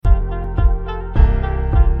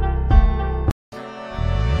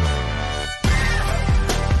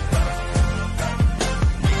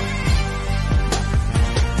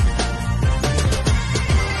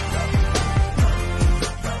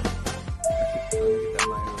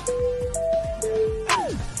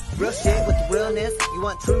real shit with the realness. You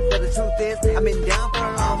want truth, but the truth is I've been down for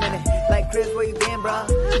a long minute. Like Chris, where you been, bro?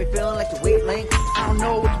 Been feeling like the weak link. I don't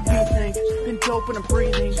know what you think. Been dope and I'm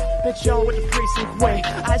breathing. Bet y'all with the precinct way.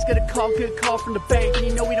 I just got a call, good call from the bank. And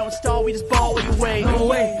you know we don't stall, we just ball while you wait. No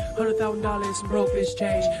way, $100,000 in some broke bitch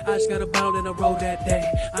change. I just got a bottle and I rolled that day.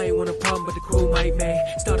 I ain't want a problem, but the crew might make.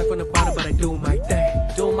 Started from the bottom, but I do my thing.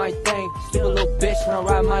 Do my thing, stupid little bitch when I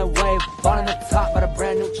ride my wave. Ball on the top, but a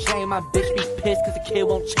brand new chain. My bitch be pissed cause the kid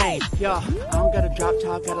won't change. Yeah, I don't got a drop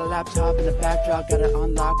top, got a laptop and a backdrop. Got it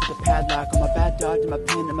unlocked with a padlock. I'm a bad dog, to my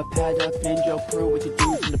pin and my paddock. Banjo crew with the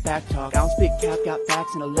dudes in the back talk. I don't speak cap, got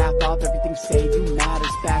facts and a laugh off. Everything say you mad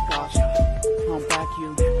as back off. I don't back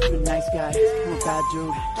you, you a nice guy, I'm a bad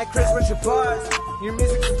dude. Hey Chris, where's your bars? Your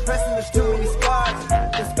music's impressive, there's too many scars.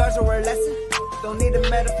 The scars are worth a lesson. Don't need a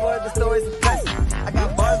metaphor, the story's impressive. I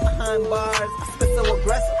got bars behind bars, I spit so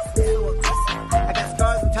aggressive. I got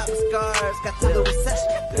scars on top of scars, got through the recession.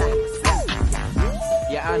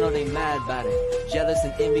 Yeah, I know they mad about it. Jealous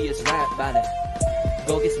and envious rap about it.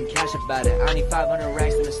 Go get some cash about it. I need 500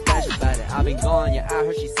 racks in a stash about it. I've been gone, yeah, I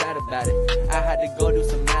heard she's sad about it. I had to go do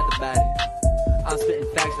some math about it. I'm spitting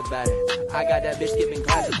facts about it. I got that bitch skipping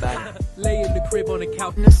class about it. Lay in the crib on the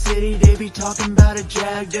couch. In the city, they be talking about a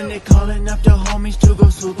jag. Then they calling up the homies to go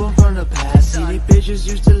swoop them from the past. See, they bitches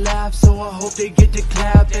used to laugh, so I hope they get to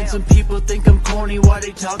clap. And some people think I'm corny while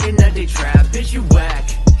they talking that they trap. Bitch, you whack.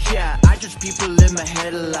 Yeah, I judge people in my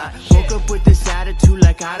head a lot. Woke up with this attitude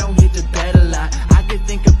like I don't hit the bed a lot. I could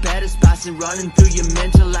think of better spots than running through your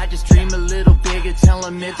mental. I just dream a little bigger, tell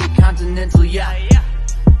them intercontinental, yeah.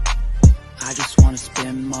 I just wanna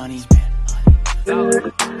spend money. Know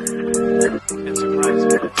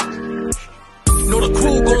the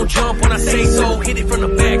crew gon' jump when I say so. Hit it from the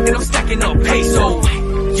back, then I'm stacking up pesos.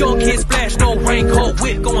 Young kid splash, no raincoat.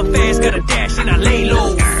 Whip going fast, got a dash and I lay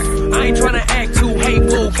low. I ain't tryna act too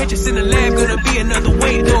hateful. Catch us in the lab, gonna be another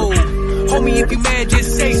way though. Homie, if you mad,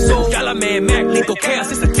 just say so. Y'all a man, Mac, lethal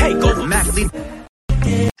chaos, it's a takeover. Mac, lethal.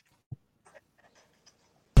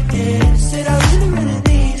 Said I really, really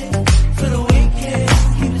need it for the weekend.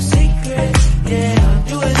 Keep it secret, yeah. I'm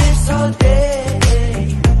doing this all day.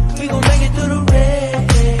 We gon' make it through the rain.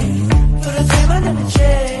 For the time I never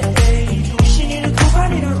change. She need a coupe, I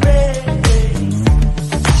need a red.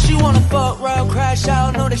 She wanna fuck round, crash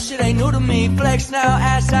out. Know that shit ain't new to me. Flex now,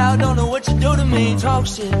 ass out. Don't know what you do to me. Talk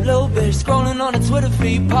shit, little bitch. Scrolling on the Twitter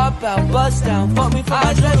feed. Pop out, bust down. Fuck me for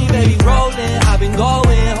my let me, baby, rollin'. I've been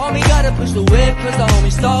going. Homie gotta push the whip, cause the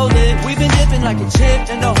homie stole it. We been dipping like a chip,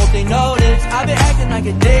 and I hope they notice. I been acting like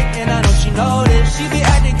a dick, and I know she noticed. She be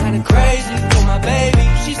acting kinda crazy for my baby.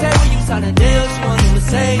 She said when you sign a deal, she want a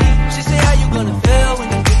Mercedes. She say how you gonna feel when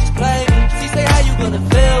these bitches play me. She say how you gonna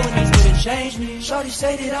feel when these women change me. Shorty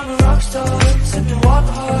say that I'm a rock star, sippin' walk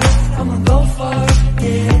hard, I'ma go far,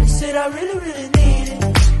 yeah. Said I really, really need it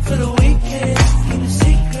for the weekend. Keep it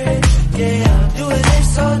secret, yeah. I'm doing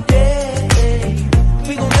this all day.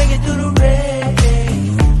 We gon' make it through the rain.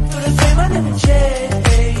 For the fame I never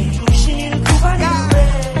change. She need a coupe, I need a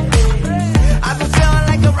red. I've been feeling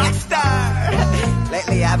like a rock star.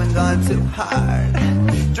 Lately I've been going too hard.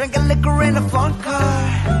 Drinking liquor in a phone car.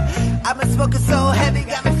 I've been smoking so heavy,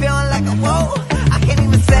 got me feeling like a whoa. I can't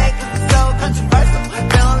even say it cause it's so controversial.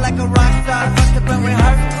 Feeling like a rock star, fucked up in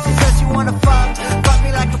rehearsal. She said she wanna fuck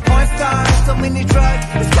me like a porn star. So many drugs,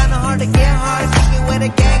 it's kinda hard to get hard. Sticking with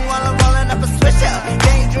a gang while I'm rolling up a swisher.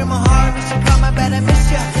 Daydream of hard, you should come, I bet I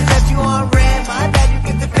miss ya. That you on red, my bad, you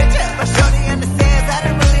get the picture. But shorty understands, I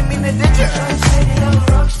didn't really mean to ditch her. Shorty say that I'm a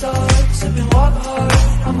rock star, sippin' walk hard,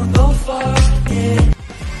 I'ma go far, yeah.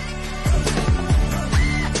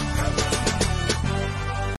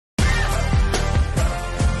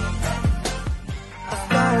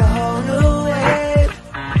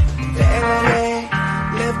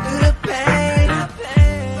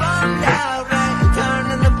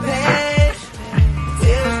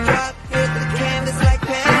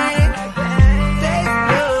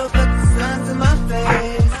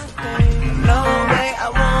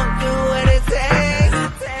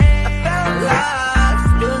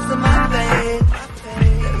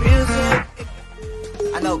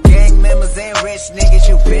 Niggas,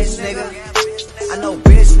 you bitch nigga. I know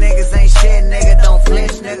bitch niggas ain't shit nigga, don't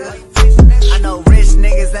flinch nigga. I know rich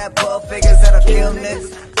niggas that pull figures that'll kill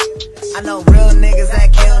niggas. I know real niggas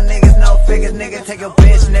that kill niggas, no figures nigga, take your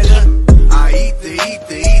bitch nigga. I eat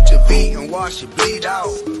the beat and watch it bleed out.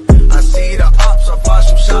 I see the ops, I fire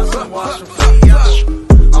some shots and watch them flee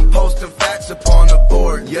out. I'm posting facts upon the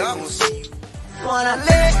board, yeah. Wanna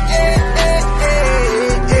live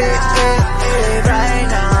right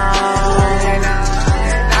now.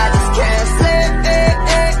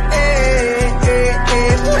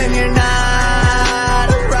 When you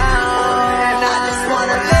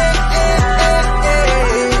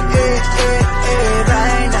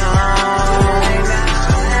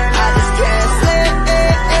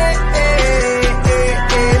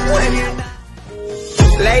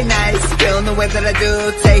way that I do.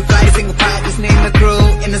 Take flight, single pilot, just name the crew.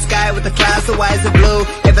 In the sky with the clouds, so why is it blue?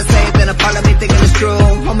 If I say it, then a part of me thinking it's true.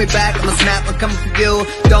 Hold me back, I'ma snap, I'm coming for you.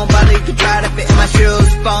 Don't bother, you can try to fit in my shoes.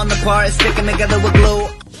 Falling apart, sticking together with glue.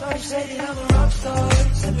 Shorty say that I'm a rock star,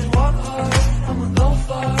 sipping walk hard, I'ma go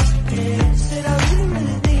far, yeah. Said I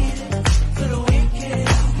really need it for the weekend,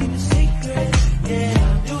 keep it secret, yeah.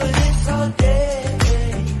 I'm doing this all day,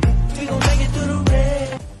 we gon' make it through the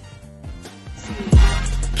rain.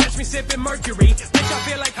 Catch me sipping Mercury, bitch, I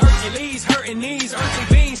feel like Hercules, hurting knees, earthly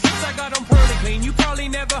beans, since I got them pearly clean. You probably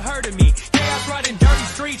never heard of me. Chaos riding dirty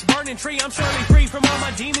streets, burning tree. I'm surely free from all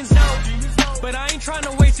my demons, no. But I ain't trying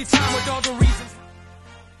to waste your time with all the reasons.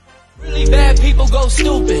 Really bad people go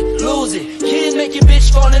stupid, lose it. Kids make your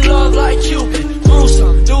bitch fall in love like Cupid.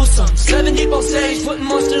 Do some. 7 deep on stage, putting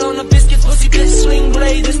mustard on the biscuits. Pussy bitch, sling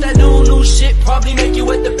blade. This that new shit, probably make you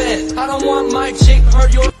wet the bed. I don't want my chick,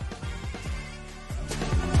 hurt your.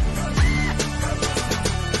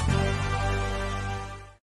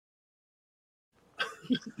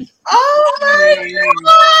 Oh my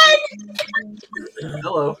God!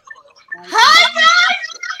 Hello. Hi guys!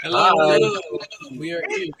 Hello. We are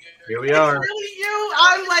here. Here we are. Really you?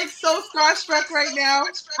 I'm like so starstruck right now.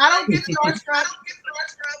 I don't get starstruck,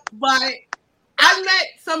 but I met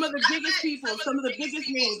some of the biggest people, some of the biggest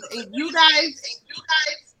names, and you guys,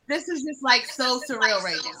 this is just like so surreal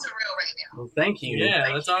right now. Well, thank you. Yeah,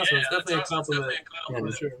 that's awesome. It's definitely a compliment.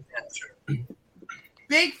 For sure.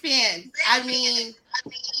 Big fan. I mean,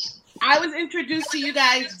 I was introduced to you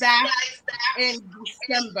guys back in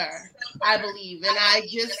December, I believe, and I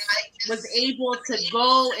just was able to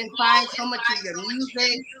go and find so much of your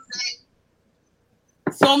music,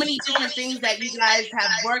 so many different things that you guys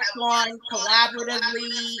have worked on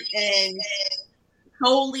collaboratively and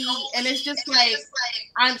solely, and it's just like,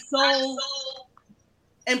 I'm so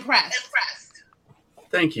impressed.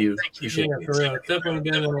 Thank you. Yeah, for real. It's definitely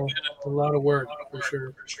been a lot of work, for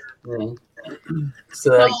sure. Yeah. It's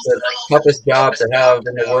like the toughest job to have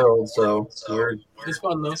in the world, so it's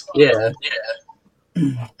fun though. Yeah.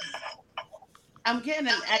 I'm getting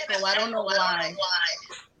an echo. I don't know why.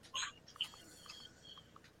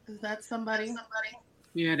 Is that somebody?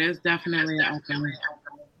 Yeah, there's definitely an echo.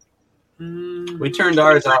 We turned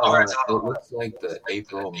ours out. It looks like the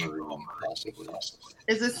April Maroon, possibly.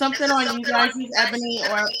 Is it something on you guys, Ebony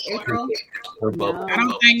or April? Or both. I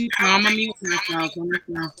don't think so. I'm gonna mute myself.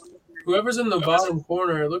 Whoever's in the bottom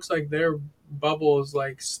corner, it looks like their bubble is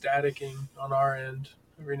like staticking on our end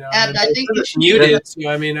every now and then. I think it's muted, so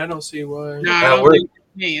I mean, I don't see why. No, I don't think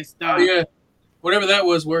it's stopped. Yeah, whatever that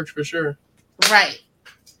was worked for sure. Right.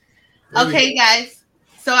 Okay, guys.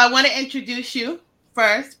 So I want to introduce you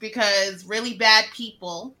first because really bad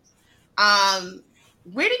people.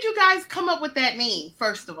 Where did you guys come up with that name?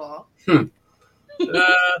 First of all, it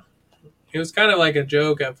was kind of like a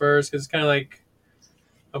joke at first. It's kind of like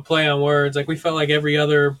a play on words. Like we felt like every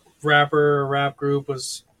other rapper or rap group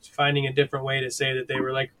was finding a different way to say that they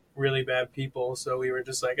were like really bad people. So we were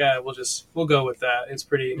just like, we'll go with that. It's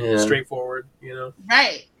pretty straightforward, you know?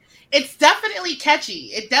 Right. It's definitely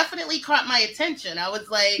catchy. It definitely caught my attention. I was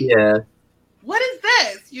like, what is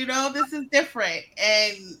this? You know, this is different.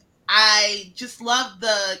 And I just love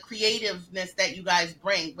the creativeness that you guys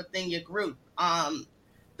bring within your group.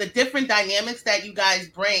 The different dynamics that you guys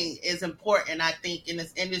bring is important, I think, in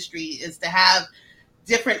this industry, is to have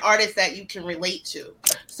different artists that you can relate to.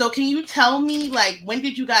 So can you tell me, like, when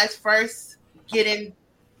did you guys first get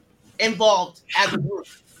involved as a group?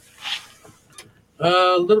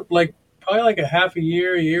 Probably like a half a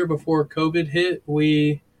year before COVID hit,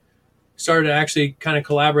 we started to actually kind of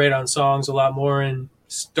collaborate on songs a lot more and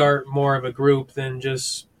start more of a group than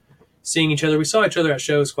just seeing each other. We saw each other at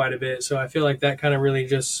shows quite a bit, so I feel like that kind of really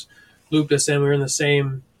just looped us in. We were in the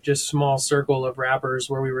same just small circle of rappers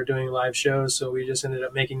where we were doing live shows, so we just ended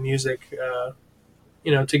up making music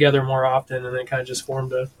together more often, and then kind of just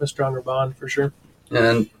formed a stronger bond for sure.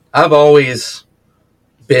 And I've always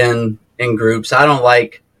been in groups. I don't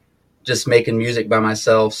like just making music by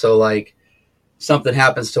myself, so like something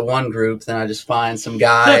happens to one group, then I just find some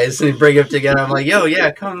guys and bring them together. I'm like, yo, yeah,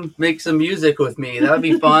 come make some music with me. That would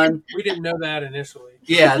be fun. We didn't know that initially.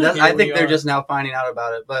 Yeah, I think they're just now finding out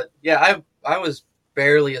about it. But yeah, I was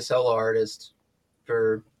barely a solo artist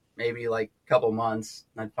for maybe like a couple months.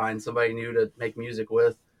 I'd find somebody new to make music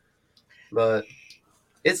with. But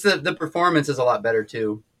it's the performance is a lot better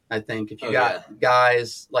too, I think. If you got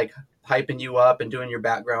guys like hyping you up and doing your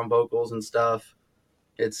background vocals and stuff.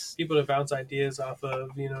 It's people to bounce ideas off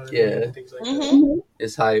of, you know what I mean? Things like that.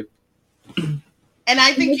 It's hype. And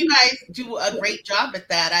I think you guys do a great job at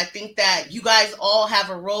that. I think that you guys all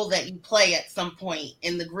have a role that you play at some point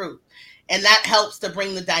in the group. and that helps to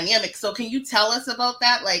bring the dynamic. So can you tell us about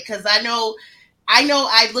that? Like, because I know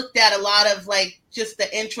I looked at a lot of like just the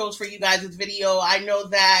intros for you guys' video. I know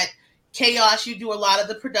that Chaos, you do a lot of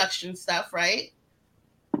the production stuff, right?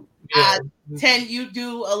 Yeah. 10, you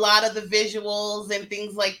do a lot of the visuals and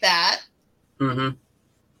things like that. Mm-hmm.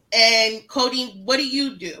 And Cody, what do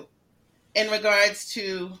you do in regards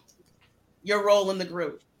to your role in the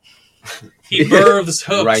group? He births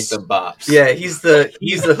hooks. Write the bops. Yeah, he's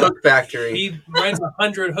the hook factory. He writes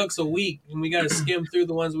 100 hooks a week, and we got to skim through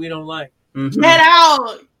the ones we don't like. Mm-hmm. Get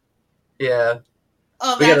out! Yeah.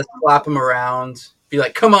 Oh, We got to slap him around. Be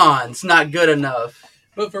like, come on, it's not good enough.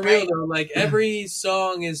 But for real, though, like, every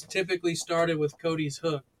song is typically started with Cody's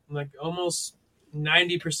hook. Like, almost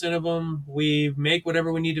 90% of them, we make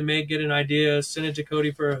whatever we need to make, get an idea, send it to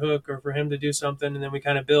Cody for a hook or for him to do something, and then we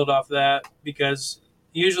kind of build off that, because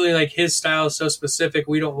usually, like, his style is so specific,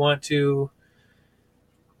 we don't want them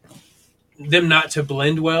not to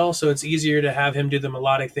blend well, so it's easier to have him do the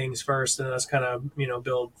melodic things first, and us kind of,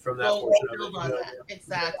 build from that portion of it.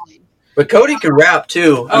 Exactly. But Cody can rap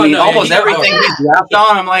too. I mean, almost everything he's rapped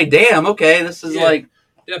on, I'm like, damn, okay, this is like,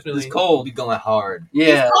 definitely. It's cold. Be going hard.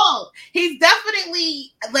 Yeah. He's cold. He's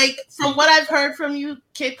definitely, like, from what I've heard from you,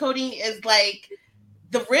 Kid Cody, is like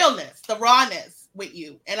the realness, the rawness with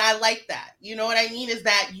you. And I like that. You know what I mean? Is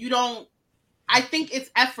that you don't, I think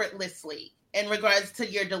it's effortlessly in regards to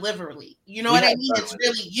your delivery. You know what I mean? It's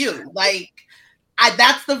really you. Like,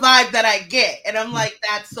 that's the vibe that I get. And I'm like,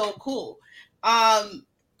 that's so cool.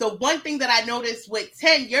 The one thing that I noticed with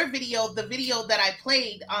 10, your video, the video that I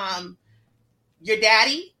played, Your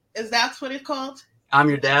Daddy, is that what it's called? I'm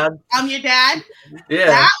Your Dad. I'm Your Dad. Yeah.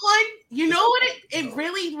 That one, you know what it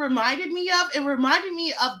really reminded me of? It reminded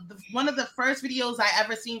me of one of the first videos I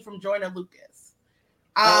ever seen from Joyner Lucas.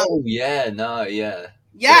 Yeah,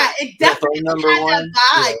 it definitely had that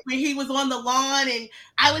vibe when he was on the lawn, and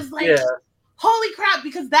I was like, holy crap,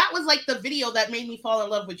 because that was like the video that made me fall in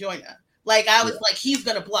love with Joyner. Like, I was like, he's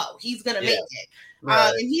going to blow. He's going to make it.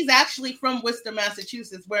 Right. And he's actually from Worcester,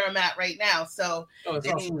 Massachusetts, where I'm at right now. So,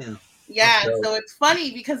 awesome. Yeah, so it's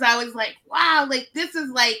funny because I was like, wow, like, this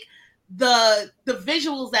is like the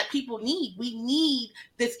visuals that people need. We need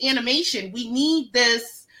this animation. We need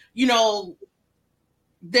this,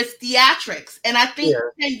 this theatrics. And I think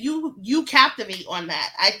you captivate on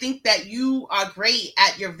that. I think that you are great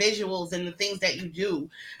at your visuals and the things that you do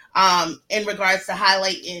in regards to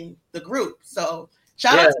highlighting the group. So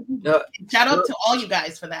shout out to all you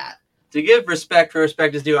guys for that. To give respect where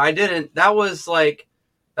respect is due, that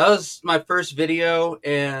was my first video,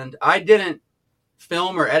 and I didn't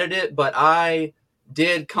film or edit it, but I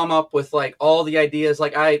did come up with like all the ideas.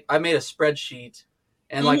 Like I made a spreadsheet,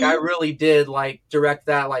 and like I really did like direct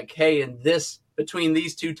that, like, hey, in this, between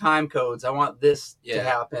these two time codes, I want this to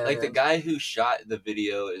happen. Like, the guy who shot the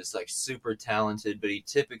video is like super talented, but he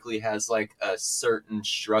typically has like a certain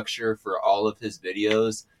structure for all of his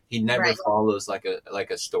videos. He never follows like a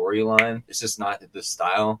storyline. It's just not the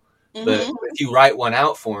style. Mm-hmm. But if you write one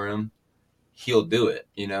out for him, he'll do it,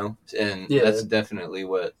 and that's definitely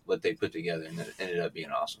what they put together, and it ended up being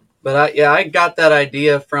awesome. But I got that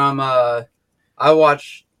idea from I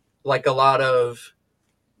watched like a lot of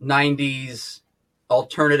 90s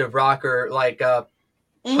alternative rocker, like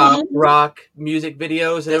pop rock music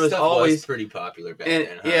videos, and it was always pretty popular back then.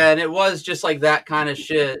 Huh? Yeah, and it was just like that kind of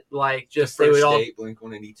shit. Like, just the they would all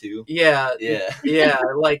Blink-182. Yeah,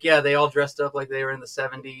 they all dressed up like they were in the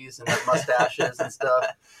 70s and had mustaches and stuff.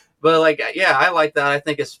 But like, I like that. I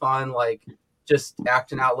think it's fun, like just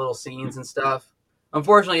acting out little scenes and stuff.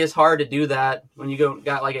 Unfortunately, it's hard to do that when you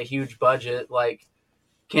got like a huge budget. Like,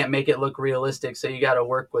 can't make it look realistic, so you got to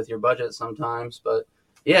work with your budget sometimes. But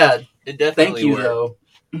yeah, it definitely thank you worked. Though.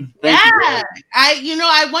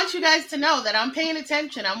 I want you guys to know that I'm paying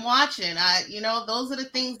attention. I'm watching. Those are the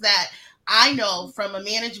things that I know from a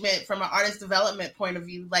management, from an artist development point of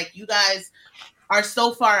view. Like, you guys are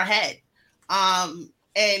so far ahead.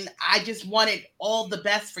 And I just wanted all the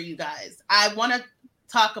best for you guys. I want to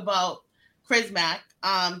talk about Chrismac,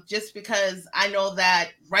 just because I know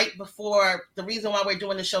that right before, the reason why we're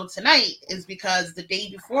doing the show tonight is because the day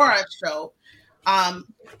before our show,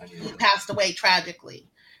 he passed away tragically.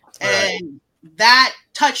 And that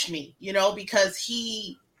touched me, because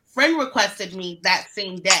he friend requested me that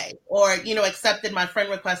same day, or, accepted my friend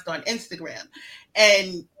request on Instagram.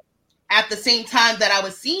 And at the same time that I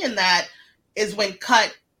was seeing that is when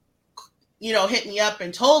Cut, hit me up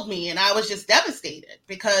and told me, and I was just devastated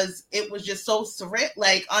because it was just so surreal,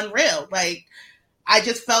 like unreal. Like, I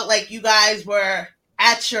just felt like you guys were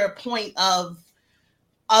at your point of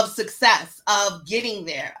of success, of getting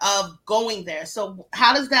there, of going there. So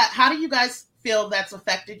how do you guys feel that's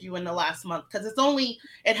affected you in the last month? Because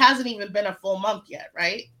it hasn't even been a full month yet,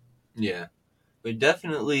 right? Yeah, we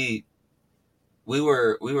definitely, we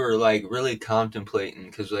were like really contemplating,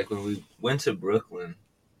 because like when we went to Brooklyn,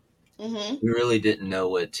 Mm-hmm. we really didn't know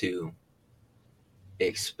what to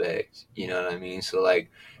expect, you know what I mean? So like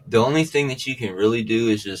the only thing that you can really do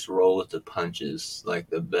is just roll with the punches like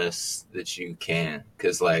the best that you can,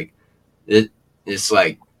 because like it's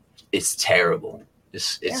like it's terrible,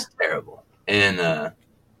 it's terrible. And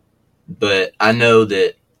but I know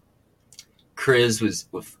that Chris was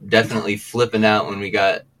definitely flipping out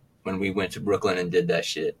when we went to Brooklyn and did that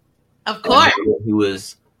shit. Of course, he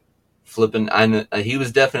was flipping. I know he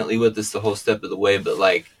was definitely with us the whole step of the way, but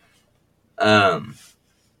like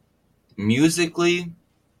musically,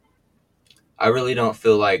 I really don't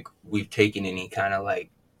feel like we've taken any kind of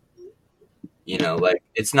like, you know, like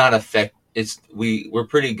it's not affect. We're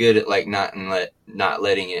pretty good at like not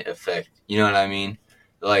letting it affect. You know what I mean?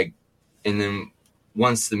 Like, and then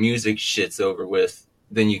once the music shit's over with,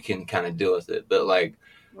 then you can kind of deal with it. But like,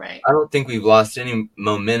 right. I don't think we've lost any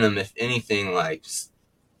momentum. If anything, like,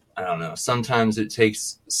 I don't know. Sometimes it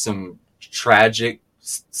takes something tragic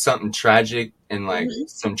and like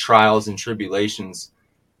some trials and tribulations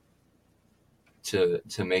to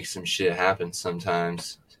make some shit happen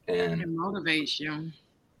sometimes, and It motivates you.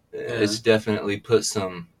 it's definitely put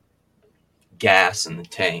some gas in the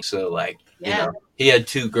tank. So like, you know, he had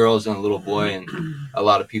 2 girls and a little boy, and a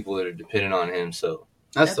lot of people that are dependent on him. So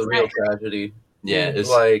that's the real tragedy. Yeah, it's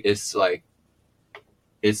like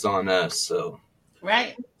it's on us. So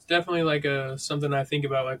right, it's definitely like something I think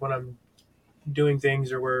about, like when I'm doing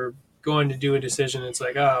things or we're going to do a decision. It's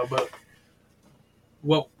like, oh, but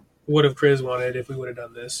what would have Chris wanted if we would have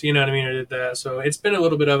done this? You know what I mean? Or did that. So it's been a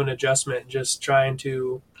little bit of an adjustment, just trying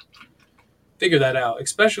to figure that out.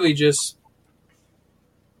 Especially just,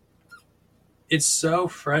 it's so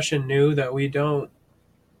fresh and new that we don't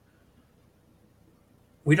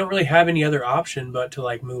really have any other option but to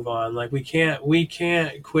like move on. Like we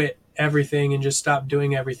can't quit everything and just stop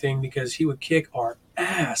doing everything, because he would kick our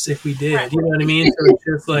ass if we did. You know what I mean? So it's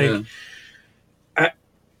just like,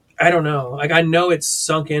 I don't know. Like, I know it's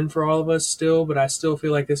sunk in for all of us still, but I still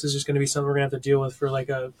feel like this is just going to be something we're going to have to deal with for like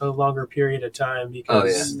a longer period of time,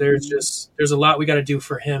 because there's a lot we got to do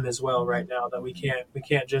for him as well right now, that we can't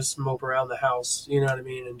just mope around the house, you know what I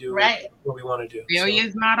mean, and do what we want to do. Failure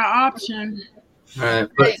is not an option. Right.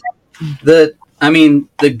 But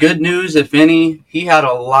the good news, if any, he had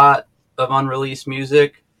a lot of unreleased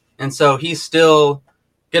music, and so he's still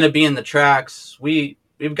going to be in the tracks. We've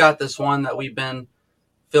got this one that we've been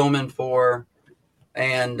filming for,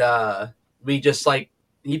 and we just like,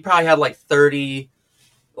 he probably had like 30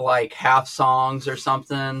 like half songs or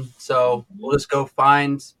something, so we'll just go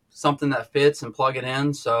find something that fits and plug it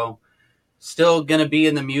in. So still gonna be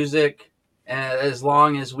in the music, and as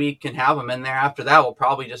long as we can have him in there. After that, we'll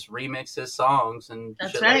probably just remix his songs and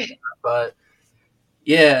that's shit right. like that. But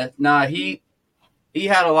yeah, he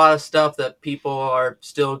had a lot of stuff that people are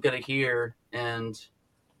still gonna hear, and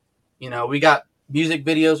you know, we got music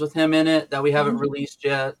videos with him in it that we haven't released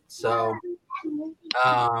yet. So,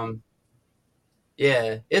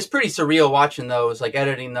 yeah, it's pretty surreal watching those, like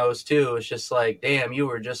editing those too. It's just like, damn, you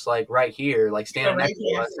were just like right here, like standing next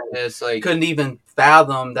to us. And it's like, couldn't even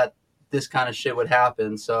fathom that this kind of shit would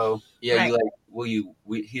happen. So yeah,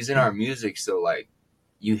 he's in our music, so like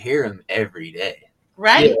you hear him every day,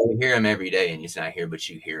 right? Yeah, you hear him every day, and he's not here, but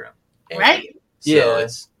you hear him every right day. So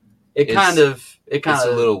it's kind of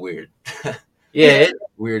a little weird. Yeah,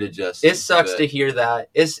 weird adjustment. It sucks to hear that.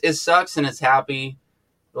 It sucks, and it's happy.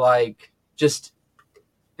 Like, just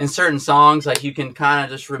in certain songs, like, you can kind of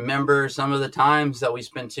just remember some of the times that we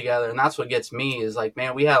spent together, and that's what gets me, is like,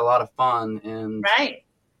 man, we had a lot of fun, and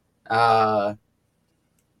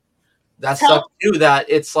that sucks too, that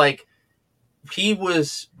it's like he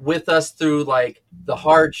was with us through like the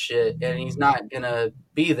hard shit, and he's not gonna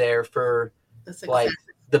be there for like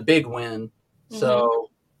the big win. So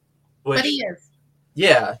but he is.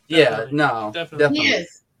 Yeah, definitely. No, definitely. He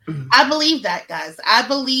is. I believe that, guys. I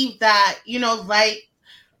believe that, you know, like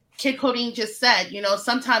Kid Codeine just said, you know,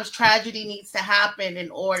 sometimes tragedy needs to happen in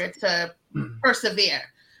order to persevere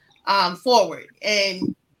forward.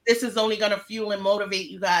 And this is only going to fuel and motivate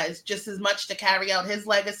you guys just as much to carry out his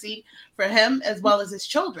legacy for him as well as his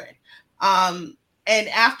children. And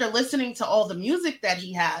after listening to all the music that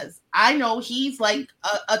he has, I know he's like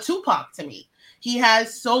a Tupac to me. He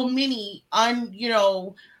has so many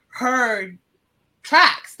heard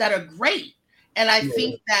tracks that are great. And I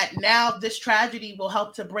think that now this tragedy will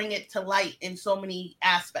help to bring it to light in so many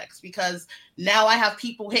aspects, because now I have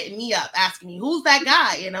people hitting me up asking me, who's that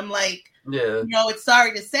guy? And I'm like, you know, it's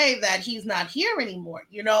sorry to say that he's not here anymore,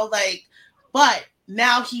 you know, like, but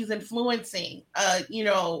now he's influencing, you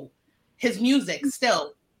know, his music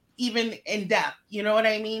still, even in depth, you know what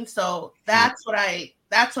I mean? So that's what I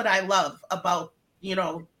love about, you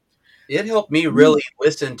know. It helped me really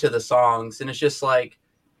listen to the songs, and it's just like,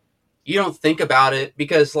 you don't think about it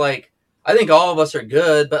because, like, I think all of us are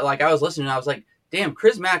good, but like I was listening and I was like, damn,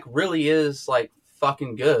 Chris Mack really is like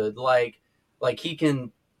fucking good. Like he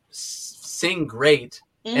can sing great,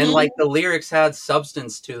 and like the lyrics had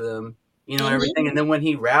substance to them, you know, and everything. And then when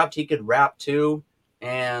he rapped, he could rap too.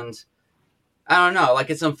 And I don't know, like,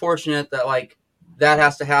 it's unfortunate that like that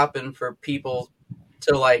has to happen for people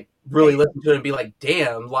to like really listen to it and be like,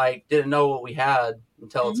 damn, like didn't know what we had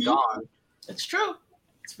until it's gone. It's true.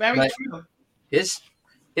 It's very true. His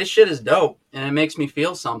shit is dope, and it makes me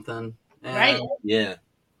feel something. And right. Yeah.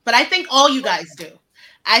 But I think all you guys do.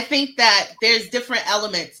 I think that there's different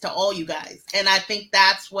elements to all you guys. And I think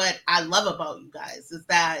that's what I love about you guys, is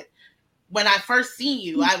that when I first seen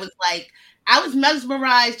you, I was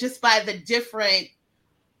mesmerized just by the different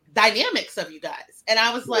dynamics of you guys. And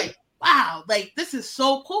I was like, wow, like, this is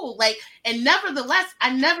so cool. Like, and nevertheless,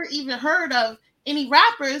 I never even heard of any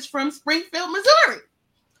rappers from Springfield, Missouri.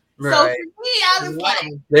 Right. So for me, I was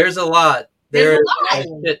like, there's a lot. There's a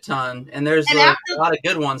shit ton. And there's a lot of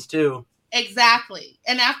good ones too. Exactly.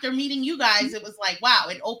 And after meeting you guys, it was like, wow,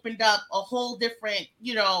 it opened up a whole different,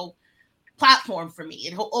 you know, platform for me.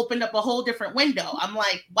 It opened up a whole different window. I'm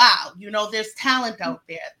like, wow, you know, there's talent out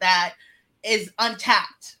there that is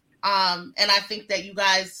untapped. And I think that you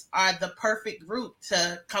guys are the perfect group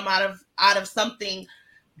to come out of something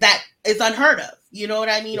that is unheard of. You know what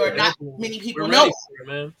I mean? Or not many people know.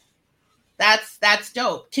 Man. That's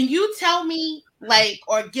dope. Can you tell me, like,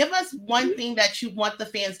 or give us one thing that you want the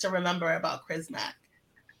fans to remember about Chris Mack?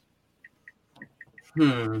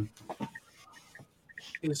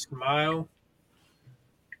 His smile.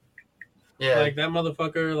 Yeah. Like, that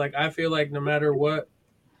motherfucker, like, I feel like no matter what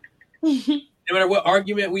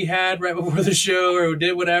argument we had right before the show, or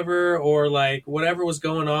did whatever, or like whatever was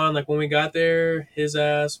going on, like when we got there, his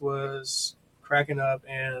ass was cracking up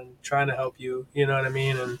and trying to help you. You know what I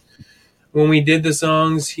mean? And when we did the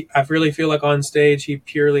songs, I really feel like on stage, he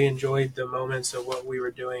purely enjoyed the moments of what we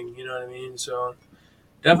were doing. You know what I mean? So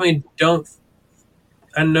definitely don't.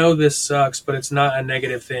 I know this sucks, but it's not a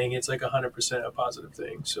negative thing. It's like 100% a positive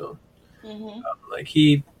thing. So like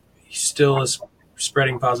he still is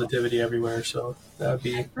spreading positivity everywhere, so that would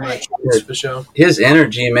be my choice for sure. His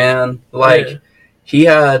energy, man, like he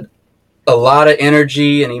had a lot of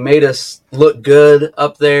energy, and he made us look good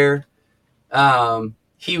up there.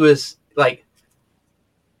 He was like,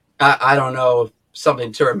 I don't know,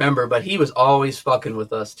 something to remember, but he was always fucking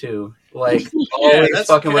with us too. Like always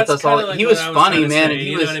fucking with us. All like he was funny, man. And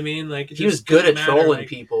he was, know what I mean? Like he was good at trolling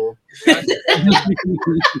people.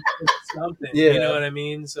 Something, you know what I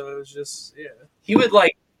mean? So it was just He would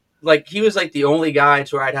like he was like the only guy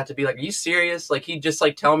to where I'd have to be like, are you serious? Like he'd just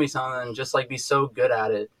like tell me something and just like be so good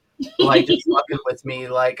at it. Like just fucking with me,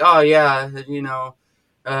 like, oh yeah, you know,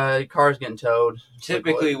 car's getting towed.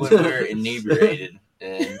 Typically when we're inebriated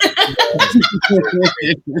and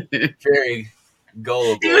very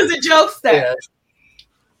gullible. He was a jokester.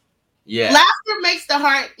 Yeah. Laughter makes the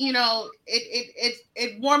heart, you know,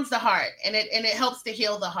 it warms the heart, and it helps to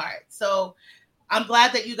heal the heart. So I'm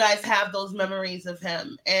glad that you guys have those memories of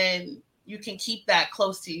him, and you can keep that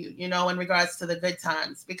close to you, you know, in regards to the good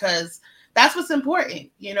times, because that's what's important.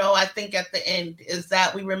 You know, I think at the end is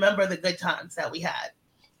that we remember the good times that we had.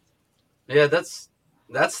 Yeah, that's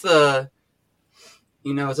the,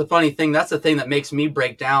 you know, it's a funny thing. That's the thing that makes me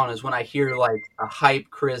break down is when I hear like a hype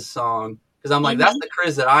Chris song, because I'm like, that's the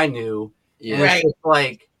Chris that I knew. Yeah. And it's just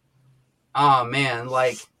like, oh man,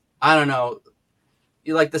 like, I don't know.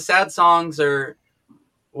 Like the sad songs are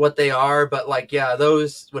what they are, but like, yeah,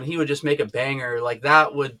 those, when he would just make a banger, like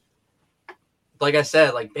that would, like I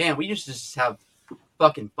said, like, man, we used to just have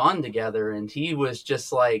fucking fun together. And he was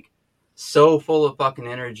just like so full of fucking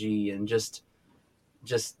energy, and just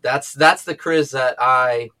that's the Chris that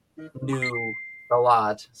I knew a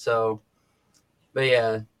lot. So, but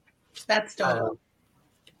yeah. That's dope.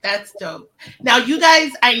 That's dope. Now you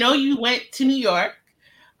guys, I know you went to New York,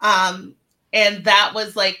 and that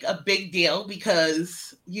was like a big deal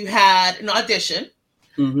because you had an audition.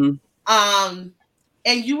 And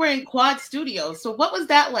you were in Quad Studios. So what was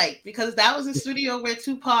that like? Because that was a studio where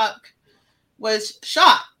Tupac was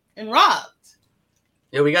shot and robbed.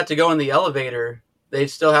 Yeah, we got to go in the elevator They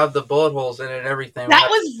still have the bullet holes in it and everything. That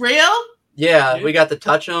was real? Yeah, we got to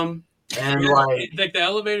touch them. And like the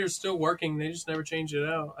elevator's still working. They just never changed it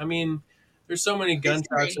out. I mean, there's so many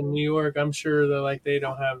gunshots in New York. I'm sure that like they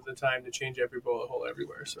don't have the time to change every bullet hole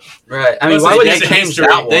everywhere. So right. I mean, why would they change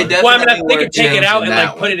that one? They could take it out and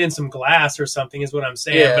like put it in some glass or something. Is what I'm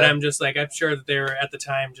saying. Yeah. But I'm just like I'm sure that they were at the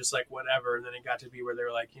time just like whatever, and then it got to be where they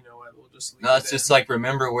were like, you know what, we'll just leave it's just like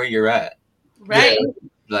remember where you're at. Right. Yeah.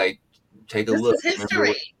 Like take a look. Remember where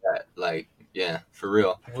you're at. Like yeah, for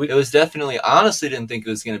real. It was definitely. I honestly didn't think it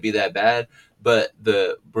was going to be that bad, but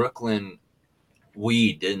the Brooklyn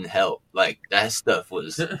weed didn't help. Like that stuff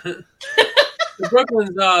was. The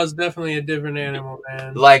Brooklyn Zaw is definitely a different animal,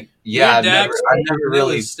 man. Like yeah, I never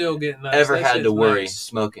really still getting nice. ever had to worry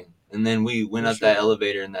smoking. And then we went up that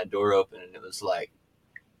elevator and that door opened and it was like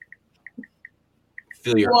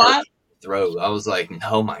feel your heart throat. I was like,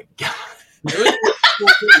 oh my god. It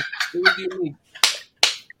was unique.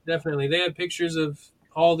 Definitely. They had pictures of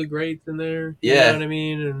all the greats in there. You know what I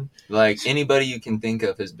mean? And like anybody you can think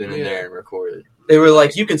of has been in there and recorded. They were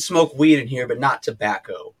like, you can smoke weed in here, but not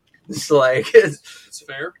tobacco. It's like it's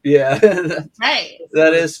fair. Yeah. Right.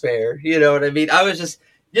 That is fair. You know what I mean? I was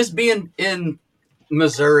just being in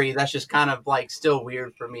Missouri, that's just kind of like still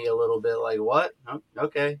weird for me a little bit. Like, what? Oh,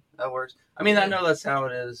 okay, that works. I mean, I know that's how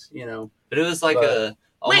it is, you know. But it was like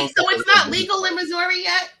wait, so it's not legal in Missouri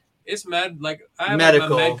yet? It's like I have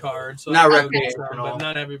medical, a med card, so not recreational, but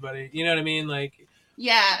not everybody. You know what I mean? Like,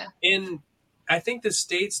 yeah. I think the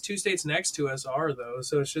two states next to us are though,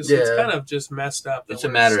 so it's just it's kind of just messed up. It's a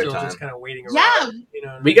matter of time. Just kind of waiting around. Yeah, you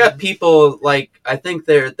know. We got people like I think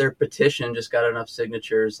their petition just got enough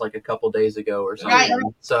signatures like a couple days ago or something. Right.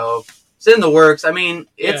 So it's in the works. I mean,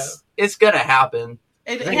 it's gonna happen.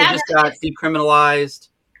 I think it just got decriminalized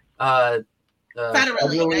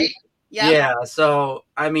federally, right? Yeah. So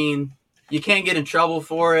I mean, you can't get in trouble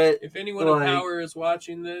for it. If anyone in power is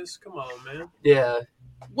watching this, come on, man. Yeah.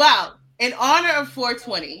 Well, in honor of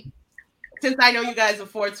 420, since I know you guys are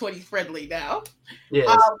 420 friendly now,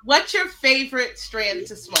 what's your favorite strand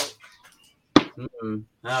to smoke? I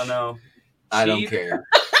don't know. I don't care.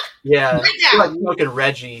 Yeah, I like smoking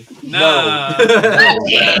Reggie. No.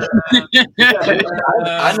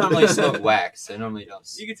 I normally smoke wax. I normally don't.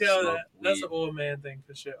 You can tell that that's an old man thing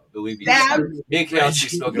for sure. But we be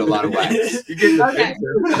smoking a lot of wax. You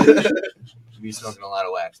be smoking a lot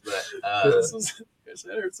of wax, but I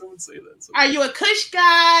heard someone say that. Are you a Kush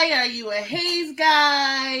guy? Are you a Haze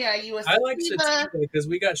guy? Are you a I like sativa because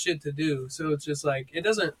we got shit to do. So it's just like it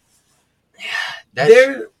doesn't.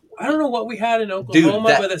 I don't know what we had in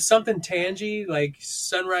Oklahoma, but it's something tangy, like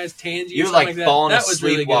sunrise tangy. You're like falling that was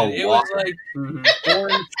really asleep while good. It was like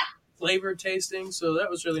orange flavor tasting, so that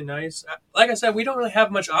was really nice. Like I said, we don't really have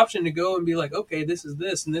much option to go and be like, okay, this is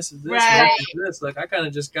this and this is this and this is this. Like I kind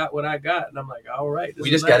of just got what I got, and I'm like, all right, we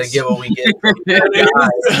just got to get what we get. You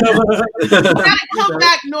gotta come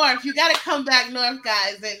back north. You gotta come back north,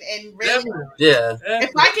 guys, and really. Yeah. If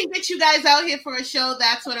I can get you guys out here for a show,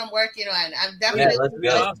 that's what I'm working on. I'm definitely going to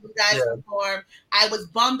you guys perform. I was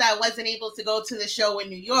bummed I wasn't able to go to the show in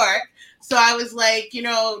New York, so I was like,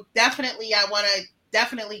 definitely I want to.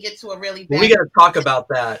 Definitely get to a really bad. We got to talk about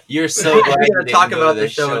that. You're so glad we got to talk about the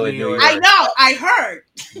show in New York. I know. I heard.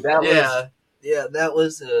 That was, that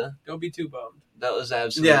was. Don't be too bummed. That was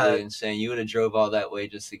absolutely insane. You would have drove all that way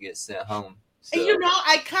just to get sent home. So. And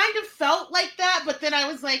I kind of felt like that, but then I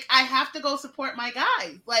was like, I have to go support my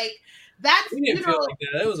guys. Like that's we didn't feel like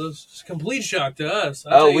that. It was a complete shock to us.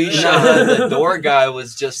 The door guy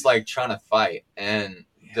was just like trying to fight and.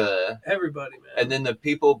 Everybody, man. And then the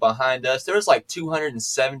people behind us, there was like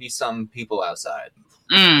 270 something people outside.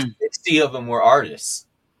 60 of them were artists.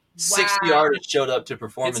 60 artists showed up to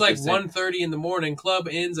perform. It's like 1:30 in the morning. Club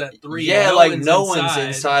ends at 3. Yeah, no one's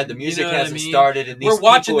inside. The music hasn't started, and we're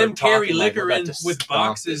watching them carry liquor in with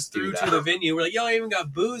boxes through to the venue. We're like, y'all even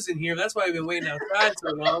got booze in here. That's why we've been waiting outside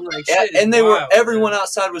so long. Like, and everyone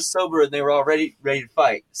outside was sober, and they were all ready to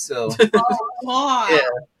fight. So,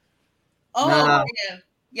 man.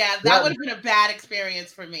 Yeah, that would have been a bad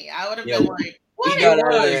experience for me. I would have been like, what? We got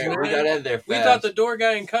out of there fast. We thought the door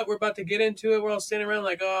guy and Cut were about to get into it. We're all standing around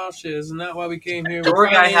like, oh, shit, isn't that why we came here? Door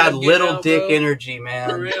guy had little dick energy, man.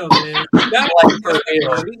 For real, man.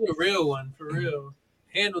 He's a real one, for real.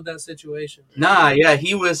 Handled that situation. Man. Nah,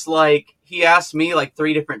 he was like, he asked me like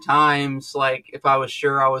 3 different times, like, if I was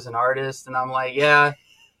sure I was an artist. And I'm like, yeah,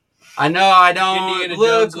 I know I don't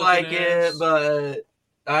look like it, but...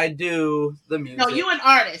 I do the music. No, you an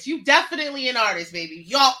artist. You definitely an artist, baby.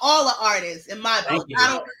 Y'all all are artists in my book.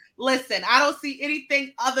 I don't see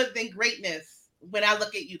anything other than greatness when I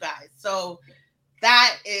look at you guys. So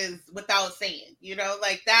that is without saying, you know,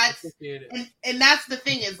 like that's, and that's the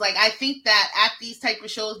thing is like, I think that at these type of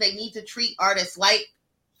shows, they need to treat artists like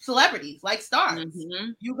celebrities, like stars.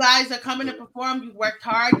 Mm-hmm. You guys are coming to perform. You've worked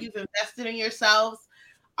hard. You've invested in yourselves.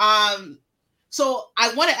 So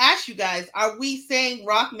I want to ask you guys, are we saying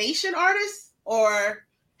Rock Nation artists, or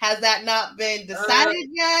has that not been decided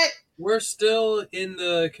yet? We're still in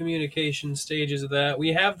the communication stages of that.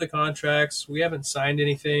 We have the contracts. We haven't signed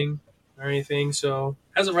anything or anything. So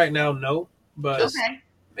as of right now, no. But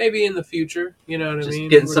maybe in the future, you know what I mean?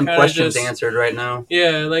 Getting some questions answered right now.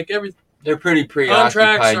 Yeah, like they're pretty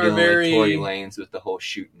preoccupied doing very, Tory Lanez with the whole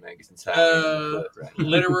shooting magazines happening.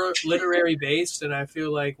 Literary based, and I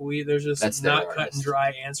feel like there's just not cut and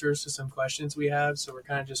dry answers to some questions we have, so we're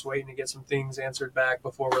kind of just waiting to get some things answered back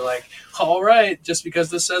before we're like, all right, just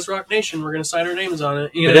because this says Rock Nation, we're going to sign our names on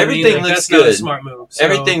it. You know but everything looks that's good. Not a smart move. So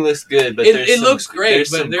everything looks good, but it looks great,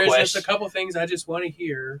 but there's just a couple things I just want to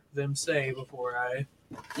hear them say before I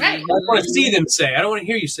want to see them say. I don't want to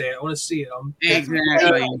hear you say it. I want to see it.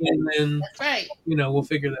 Exactly. And then, that's right. You know, we'll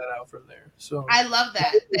figure that out from there. So I love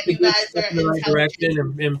that you guys are in the right direction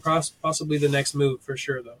and possibly the next move for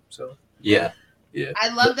sure, though. So yeah.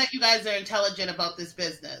 I love that you guys are intelligent about this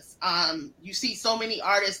business. You see so many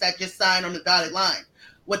artists that just sign on the dotted line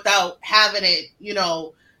without having it, you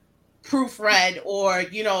know, proofread or,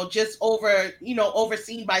 you know, just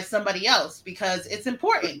overseen by somebody else, because it's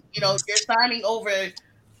important. You know, you're signing over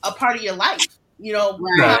a part of your life, you know.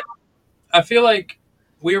 Right. I feel like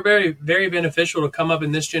we were very, very beneficial to come up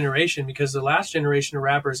in this generation, because the last generation of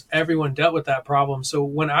rappers, everyone dealt with that problem. So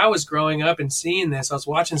when I was growing up and seeing this, I was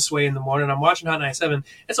watching Sway in the morning, I'm watching Hot 97.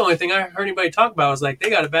 It's the only thing I heard anybody talk about was like, they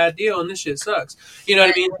got a bad deal and this shit sucks. You know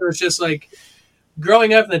what I mean? So it's just like,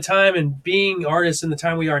 growing up in the time and being artists in the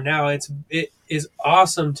time we are now, it is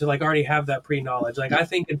awesome to like already have that pre-knowledge. Like I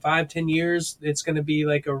think in 5-10 years, it's going to be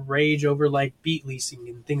like a rage over like beat leasing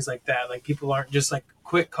and things like that. Like people aren't just like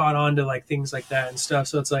quick caught on to like things like that and stuff.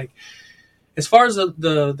 So it's like, as far as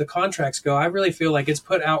the contracts go, I really feel like it's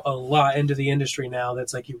put out a lot into the industry now.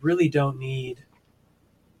 That's like, you really don't need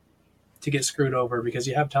to get screwed over because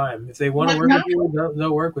you have time. If they want to work with you,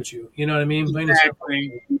 they'll work with you. You know what I mean?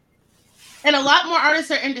 Exactly. And a lot more artists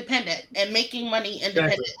are independent and making money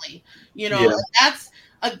independently. Exactly. You know, that's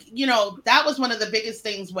that was one of the biggest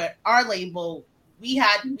things with our label. We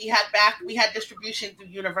had distribution through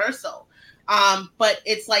Universal, but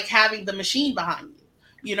it's like having the machine behind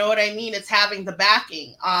you. You know what I mean? It's having the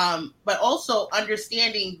backing, but also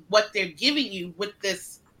understanding what they're giving you with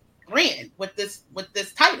this brand, with this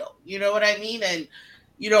title. You know what I mean? And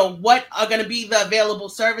you know what are going to be the available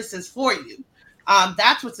services for you.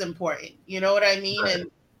 That's what's important. You know what I mean? Right.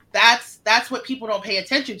 And that's what people don't pay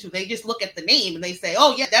attention to. They just look at the name and they say,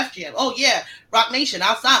 oh yeah, Def Jam. Oh yeah, Rock Nation,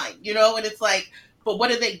 I'll sign. You know, and it's like, but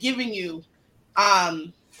what are they giving you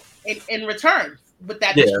in return with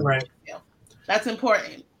that? Yeah, right. You know, that's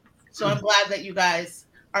important. So I'm glad that you guys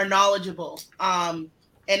are knowledgeable and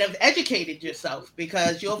have educated yourself,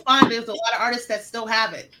 because you'll find there's a lot of artists that still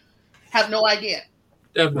have no idea.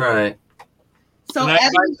 Definitely. Right. So they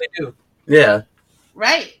do. Yeah.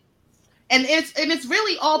 Right. And it's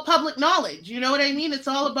really all public knowledge. You know what I mean? It's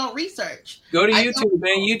all about research. Go to YouTube,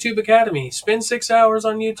 man. YouTube Academy. Spend 6 hours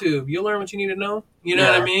on YouTube. You'll learn what you need to know. You know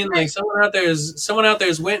what I mean? Like someone out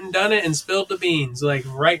there's went and done it and spilled the beans, like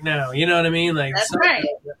right now. You know what I mean? Like that's right.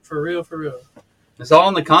 For real, for real. It's all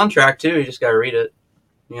in the contract too. You just got to read it.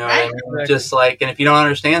 You know what I mean? Exactly. Just like, and if you don't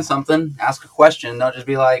understand something, ask a question. They'll just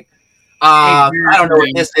be like, I don't know what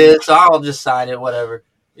this is, so I'll just sign it, whatever.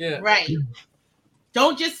 Yeah. Right.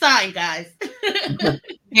 Don't just sign, guys.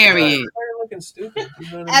 Period. Looking stupid.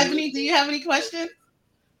 You know Ebony, do you have any questions?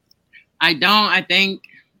 I don't. I think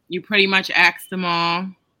you pretty much asked them all.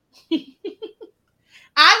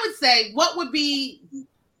 I would say,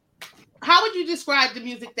 how would you describe the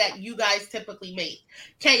music that you guys typically make?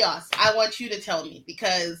 Chaos, I want you to tell me,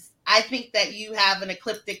 because I think that you have an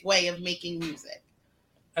eclectic way of making music.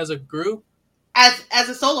 As a group? As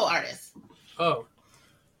a solo artist. Oh.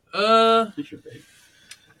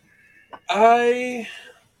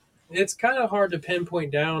 It's kind of hard to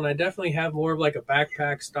pinpoint down. I definitely have more of like a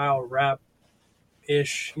backpack style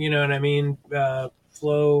rap-ish, you know what I mean?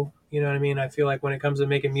 Flow, you know what I mean? I feel like when it comes to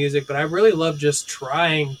making music, but I really love just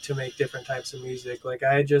trying to make different types of music. Like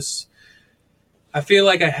I feel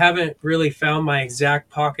like I haven't really found my exact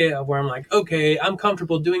pocket of where I'm like, okay, I'm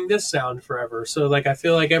comfortable doing this sound forever. So like, I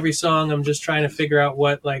feel like every song I'm just trying to figure out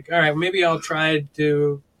what, like, all right, maybe I'll try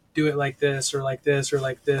to do it like this or like this or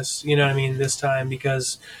like this, you know what I mean, this time,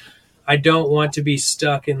 because I don't want to be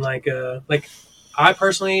stuck in I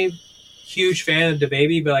personally huge fan of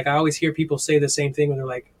DaBaby, but like I always hear people say the same thing when they're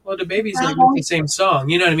like, "Well, DaBaby's like with the same song,"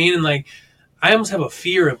 you know what I mean? And like, I almost have a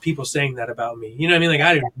fear of people saying that about me. You know what I mean? Like,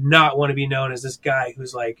 I do not want to be known as this guy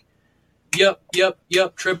who's like, "Yep,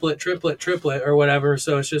 triplet," or whatever.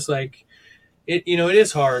 So it's just like, it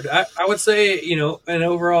is hard. I would say, an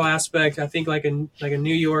overall aspect, I think like a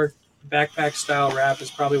New York backpack style rap is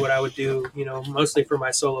probably what I would do, mostly for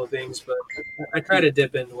my solo things, but I try to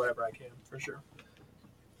dip into whatever I can for sure.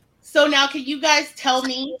 So now, can you guys tell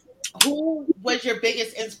me who was your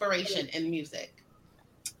biggest inspiration in music?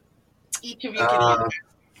 Each of you can answer.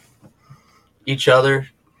 Each other.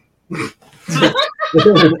 I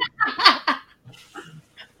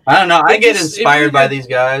don't know. I get inspired by these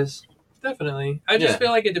guys. Definitely. I just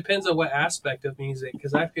feel like it depends on what aspect of music,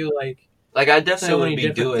 because I feel like I definitely would be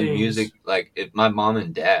doing things. music like if my mom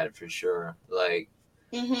and dad for sure. Like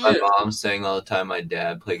my mom sang all the time. My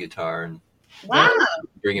dad played guitar and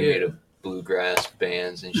bringing me to bluegrass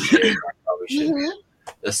bands and shit. I probably should.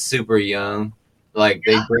 That's super young. Like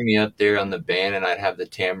they'd bring me up there on the band, and I'd have the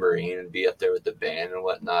tambourine and be up there with the band and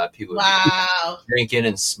whatnot. People would be drinking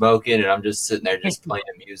and smoking, and I'm just sitting there just playing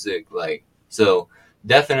music. Like so,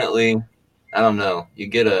 definitely. I don't know. You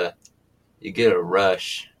get a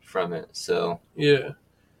rush from it. So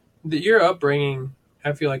your upbringing,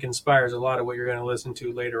 I feel like, inspires a lot of what you're going to listen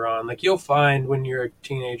to later on. Like you'll find when you're a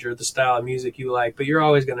teenager the style of music you like, but you're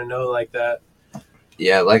always going to know like that.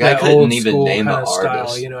 Yeah, like I couldn't even name an artist.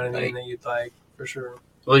 Style, you know what I mean? That you'd like for sure.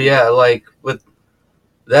 Well, yeah, like with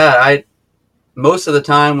that, most of the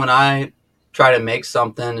time when I try to make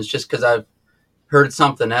something, it's just because I've heard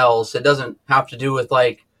something else. It doesn't have to do with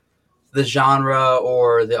like the genre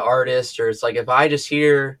or the artist, or it's like if I just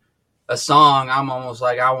hear a song, I'm almost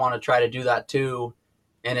like I want to try to do that too,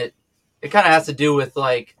 and it kind of has to do with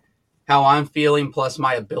like how I'm feeling plus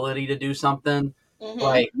my ability to do something.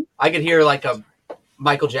 Like I could hear like a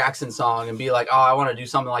Michael Jackson song and be like, oh, I want to do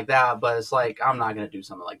something like that, but it's like I'm not gonna do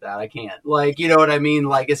something like that. I can't, like, you know what I mean?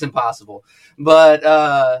 Like it's impossible. But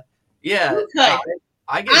I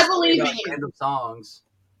believe in you. Random songs.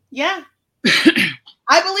 Yeah.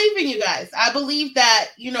 I believe in you guys. I believe that,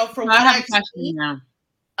 from what I've seen.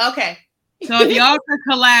 Okay. So if y'all could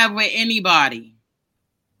collab with anybody,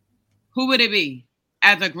 who would it be?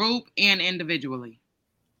 As a group and individually?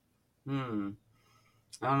 I don't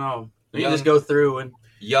know. We can just go through and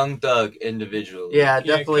Young Thug individually. Yeah,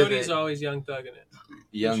 definitely. Cody's always Young Thug in it.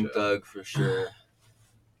 Young Thug for sure.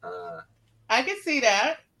 I can see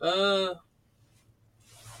that.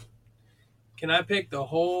 Can I pick the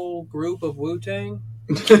whole group of Wu-Tang?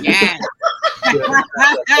 Yeah.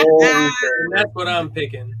 That's what I'm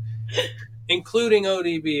picking. Including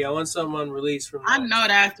ODB. I want something unreleased from that. I know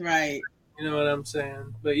that's right. You know what I'm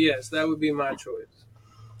saying? But yes, that would be my choice.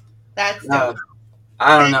 That's dope.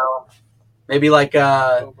 I don't know. Maybe like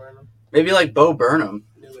Bo Burnham.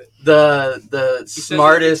 The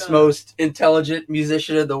smartest, most intelligent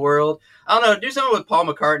musician in the world. I don't know, do something with Paul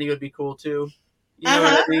McCartney would be cool too. You know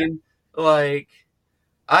what I mean? Like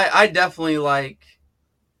I definitely like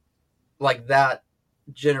that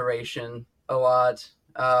generation a lot.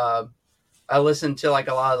 I listen to like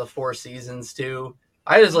a lot of the Four Seasons too.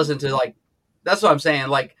 I just listen to like, that's what I'm saying.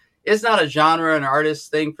 Like it's not a genre and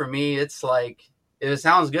artist thing for me. It's like if it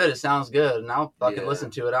sounds good, it sounds good, and I'll fucking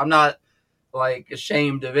listen to it. I'm not like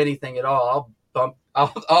ashamed of anything at all.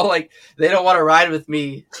 I'll like, they don't want to ride with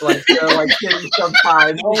me like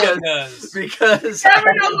sometimes because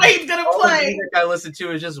never know what he's gonna play. The music I listen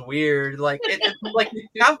to is just weird. Like like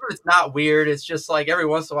half of it's not weird. It's just like every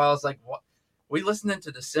once in a while it's like, what we listening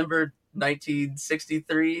to December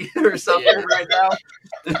 1963 or something right now.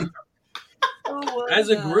 As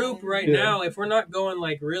a group right now, if we're not going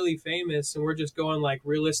like really famous and we're just going like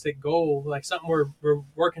realistic goal, like something we're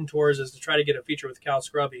working towards is to try to get a feature with Cal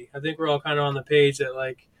Scrubby. I think we're all kind of on the page that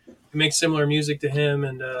like we make similar music to him,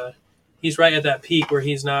 and he's right at that peak where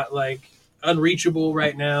he's not like unreachable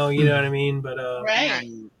right now, you know what I mean? But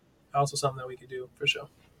also something that we could do for sure.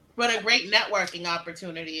 But a great networking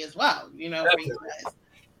opportunity as well, for you guys.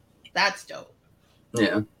 That's dope.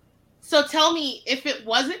 Yeah. So tell me, if it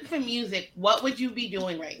wasn't for music, what would you be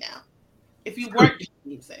doing right now? If you weren't doing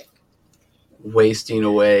music? Wasting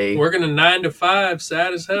away. Working a 9 to 5,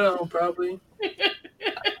 sad as hell, probably.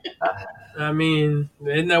 I mean,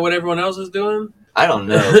 isn't that what everyone else is doing? I don't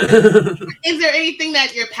know. Is there anything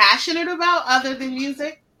that you're passionate about other than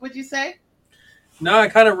music, would you say? No, I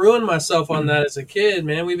kind of ruined myself on that as a kid,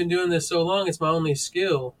 man. We've been doing this so long, it's my only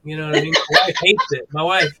skill. You know what I mean? My wife hates it. My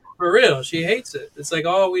wife For real, she hates it. It's like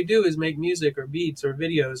all we do is make music or beats or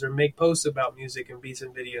videos or make posts about music and beats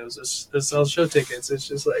and videos. It's sell show tickets. It's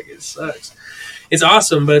just like, it sucks. It's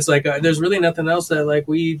awesome, but it's like there's really nothing else that like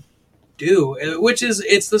we do, which is,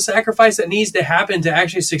 it's the sacrifice that needs to happen to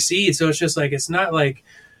actually succeed. So it's just like, it's not like,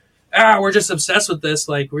 we're just obsessed with this.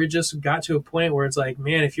 Like, we just got to a point where it's like,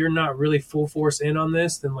 man, if you're not really full force in on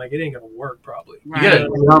this, then like it ain't gonna work probably. You gotta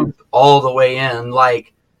jump all the way in,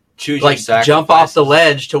 like choose like jump off the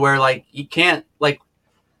ledge to where like you can't, like,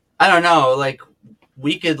 I don't know, like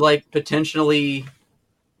we could like potentially,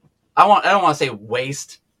 I don't want to say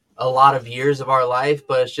waste a lot of years of our life,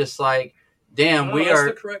 but it's just like, damn, that's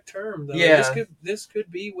the correct term though. Yeah, this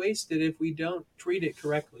could be wasted if we don't treat it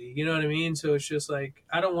correctly. You know what I mean? So it's just like,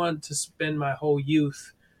 I don't want to spend my whole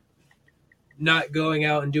youth not going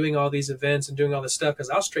out and doing all these events and doing all this stuff,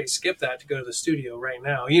 because I'll straight skip that to go to the studio right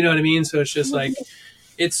now. You know what I mean? So it's just like,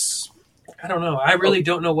 I don't know. I really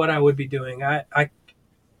don't know what I would be doing. I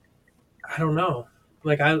don't know.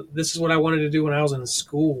 Like this is what I wanted to do when I was in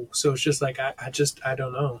school. So it's just like, I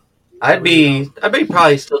don't know. I'd be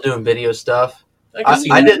probably still doing video stuff.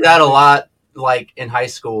 I did that a lot, like in high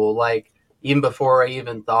school, like even before I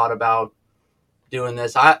even thought about doing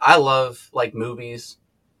this. I love like movies,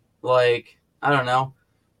 like, I don't know,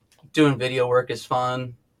 doing video work is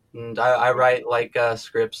fun, and I write like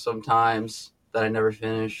scripts sometimes that I never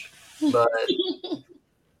finish. But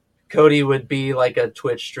Cody would be like a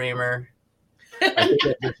Twitch streamer. I think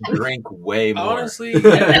I just drink way more. Honestly, I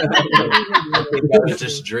think I would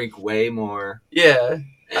just drink way more. Yeah,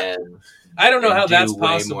 and I don't know how that's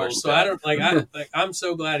possible. So I don't like. I'm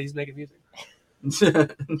so glad he's making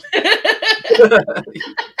music.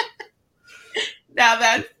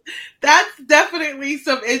 Now that's definitely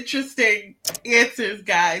some interesting answers,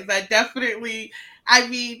 guys. I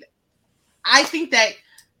mean, I think that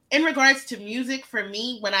in regards to music, for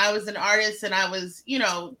me, when I was an artist and I was,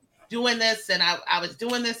 doing this and I was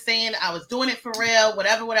doing this, saying I was doing it for real,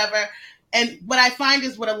 whatever. And what I find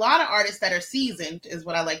is with a lot of artists that are seasoned, is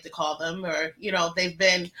what I like to call them, or, they've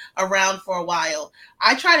been around for a while,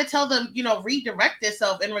 I try to tell them, redirect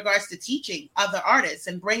yourself in regards to teaching other artists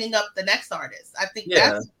and bringing up the next artist. I think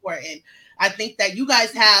that's important. I think that you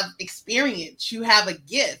guys have experience, you have a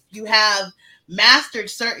gift, you have mastered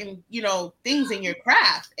certain, things in your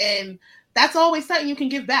craft. And that's always something you can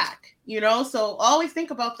give back, so always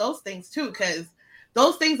think about those things too, because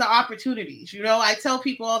those things are opportunities. I tell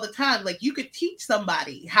people all the time, like, you could teach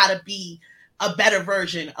somebody how to be a better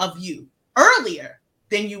version of you earlier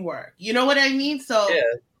than you were. You know what I mean? So yeah,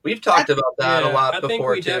 we've talked about that a lot before, too. I think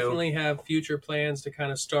we definitely have future plans to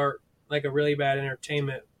kind of start like a really bad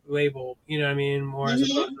entertainment label, you know what I mean? More as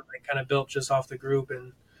opposed to like kind of built just off the group,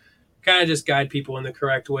 and kind of just guide people in the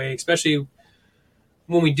correct way, especially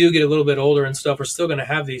when we do get a little bit older and stuff. We're still going to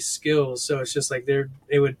have these skills. So it's just like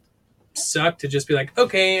it would suck to just be like,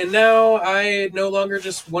 okay, and now I no longer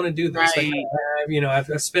just want to do this. Right. Like,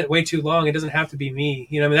 I've spent way too long. It doesn't have to be me.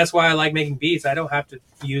 That's why I like making beats. I don't have to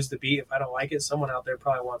use the beat. If I don't like it, someone out there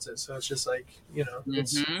probably wants it. So it's just like,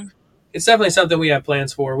 it's definitely something we have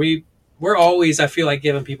plans for. We're always, I feel like,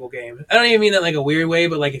 giving people game. I don't even mean that like a weird way,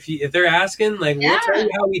 but like if they're asking, like, we'll tell you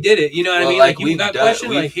how we did it. You know what I mean? Like you got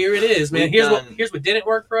questions, like, here it is, man. Here's what didn't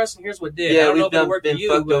work for us, and here's what did. Yeah, I don't know if it worked been for you,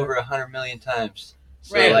 fucked over 100 million times.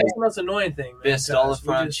 So, right, like, that's the most annoying thing. Been stolen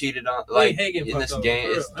from, cheated on. Like, in this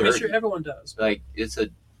game, it's dirty. I'm sure everyone does. Like, it's a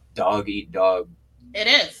dog eat dog. It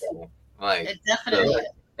is. Like, it definitely is.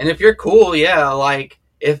 And if you're cool, like,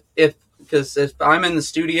 because if I'm in the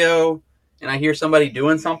studio and I hear somebody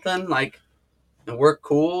doing something, like, and we're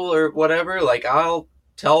cool or whatever, like, I'll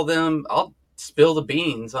tell them, I'll spill the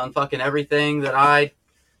beans on fucking everything that I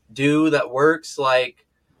do that works. Like,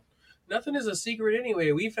 nothing is a secret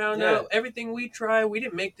anyway. We found out everything we try. We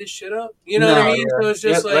didn't make this shit up. You know what I mean? So it's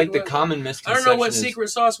just like the common misconception. I don't know what secret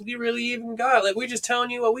sauce we really even got. Like, we just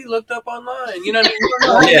telling you what we looked up online. You know what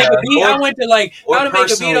I mean? I went to like how to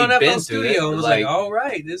make a beat on FL Studio and was like, all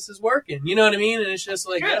right, this is working. You know what I mean? And it's just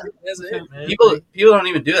like, that's it, man. People don't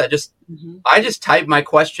even do that. Just I just type my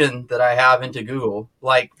question that I have into Google,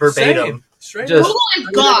 like, verbatim. Straight just, Google is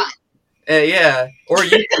God. Or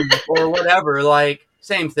YouTube or whatever, like.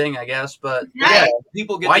 Same thing, I guess, but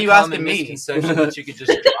people get why the you asking me? Misconception that you could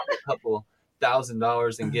just drop a couple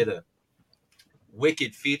 $1,000 and get a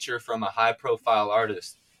wicked feature from a high-profile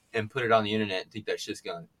artist and put it on the internet and think that shit's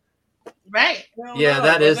going. Right.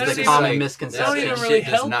 That is the common misconception. That shit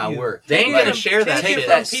does not work. They ain't gonna share that shit. Take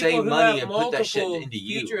that same money and put that shit into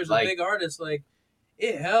you. Features of big artists, like,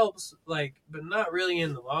 it helps, like, but not really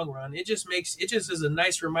in the long run. It just is a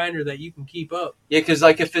nice reminder that you can keep up. Yeah, because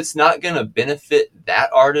like if it's not gonna benefit that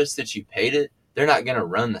artist that you paid it, they're not gonna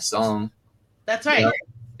run the song. That's right. You know?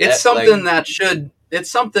 It's something it's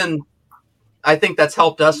something I think that's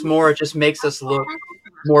helped us more. It just makes us look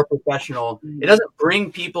more professional. It doesn't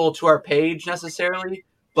bring people to our page necessarily,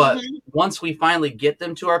 but once we finally get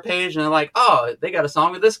them to our page and they're like, oh, they got a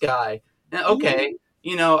song with this guy. And okay,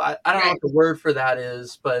 you know, I don't know what the word for that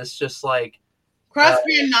is, but it's just like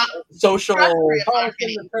social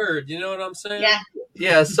the third, you know what I'm saying?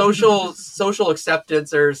 Yeah, social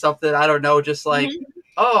acceptance or something. I don't know, just like,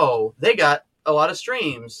 oh, they got a lot of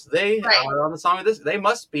streams. They are on the song of this. They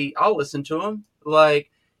must be. I'll listen to them.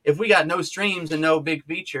 Like, if we got no streams and no big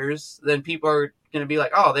features, then people are going to be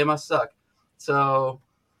like, oh, they must suck. So,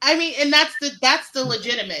 I mean, and that's the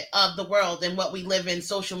legitimate of the world and what we live in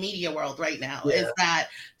social media world right now is that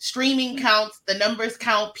streaming counts, the numbers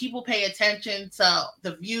count, people pay attention to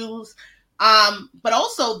the views. But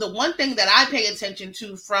also the one thing that I pay attention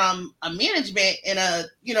to from a management and a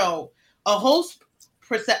host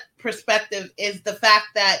perspective is the fact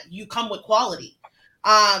that you come with quality.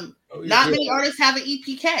 Not many artists have an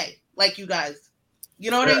EPK like you guys. You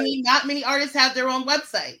know what I mean? Not many artists have their own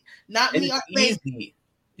website. Not many artists.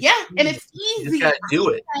 Yeah, and it's easy. You just gotta do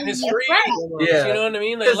it. And it's free. Yeah. You know what I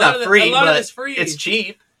mean? Like, It's not free, a lot but of it's free. it's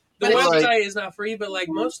cheap. The But it's website like- is not free, but like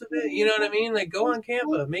most of it, you know what I mean? Like, go on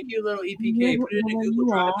Canva, make you a little EPK, put it in a Google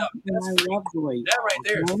Drive doc. That's free. That right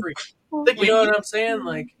there is free. I think You know what I'm saying?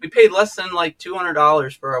 Like, we paid less than like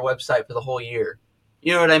 $200 for our website for the whole year.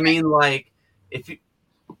 You know what I mean? Like,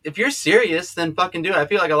 if you're serious, then fucking do it. I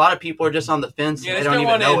feel like a lot of people are just on the fence yeah, and they they don't still even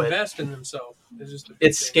want to know it. invest in themselves.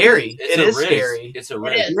 It's scary. It's It a is risk. scary. It's a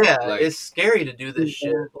risk. Yeah, Like, it's scary to do this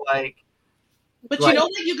shit. Like, But you know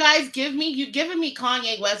what you guys give me? You're giving me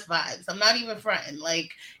Kanye West vibes. I'm not even fronting. Like,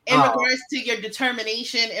 in regards to your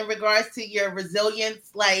determination, in regards to your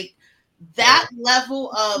resilience, like that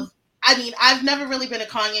level of, I mean, I've never really been a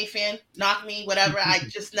Kanye fan. Knock me, whatever. I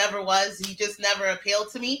just never was. He just never appealed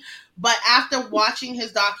to me. But after watching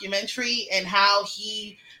his documentary and how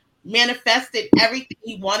he manifested everything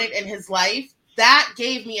he wanted in his life, that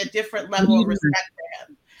gave me a different level of respect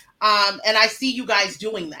for him. And I see you guys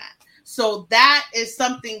doing that. So that is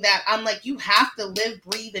something that I'm like, you have to live,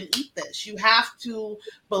 breathe, and eat this. You have to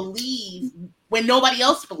believe when nobody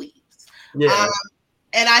else believes. yeah.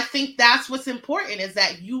 And I think that's what's important is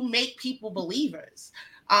that you make people believers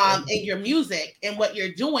in your music and what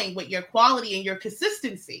you're doing with your quality and your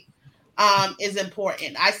consistency is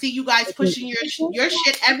important. I see you guys pushing your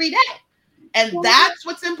shit every day. And that's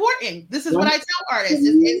what's important. This is what I tell artists.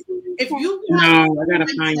 Is if you want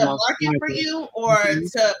to market for you or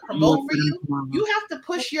to promote for you, you have to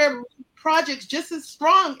push your projects just as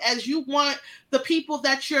strong as you want the people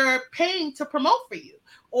that you're paying to promote for you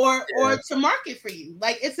or to market for you.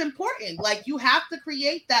 Like, it's important. Like, you have to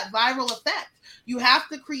create that viral effect. You have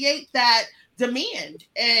to create that demand.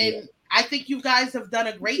 And I think you guys have done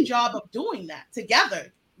a great job of doing that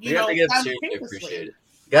together. You know, appreciate it.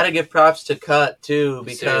 Got to give props to Cut too,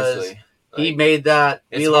 because Seriously. he made that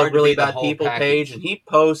it's We hard Love to Really be the Bad whole People package. page, and he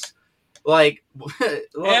posts like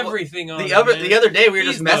everything on the it, other day we were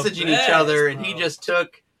He's just the messaging best, each other, and bro. he just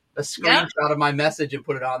took a screenshot of my message and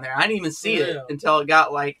put it on there. I didn't even see it Yeah. until it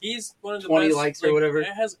got like He's one of the 20 best, likes or whatever. It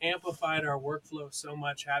has amplified our workflow so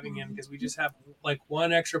much having him because we just have like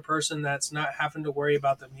one extra person that's not having to worry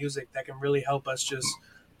about the music that can really help us just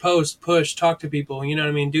post, push, talk to people, you know what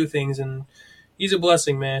I mean, do things. And he's a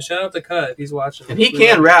blessing, man. Shout out to Cut if he's watching. And he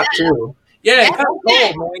can rap too. Yeah, Cut's cool,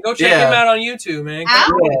 man. Go check him out on YouTube, man.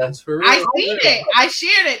 For real. I seen it. I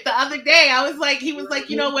shared it the other day. I was like, he was like,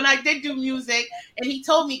 you know, when I did do music, and he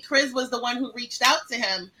told me Chris was the one who reached out to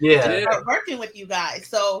him to start working with you guys.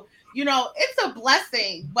 So, you know, it's a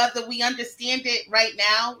blessing, whether we understand it right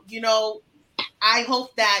now. You know, I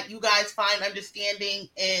hope that you guys find understanding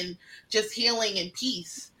and just healing and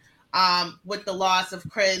peace with the loss of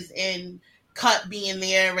Chris and Cut being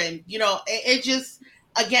there. And, you know, it just...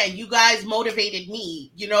 Again, you guys motivated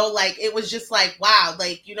me, you know, like it was just like, wow,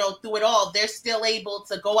 like, you know, through it all, they're still able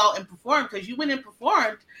to go out and perform because you went and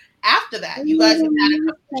performed after that. You guys have had a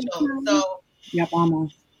couple of shows. So, yep,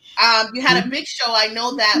 almost. You had a big show. I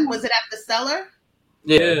know that. Was it at the Cellar?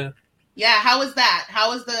 Yeah. Yeah. How was that?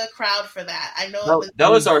 How was the crowd for that? I know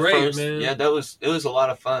that was our great, first. man. Yeah, it was a lot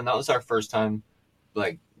of fun. That was our first time,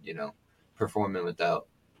 like, you know, performing without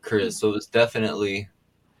Chris. So it was definitely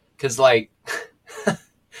because like.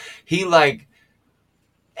 He like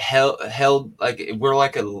held like we're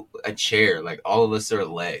like a chair, like all of us are a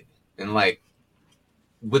leg, and like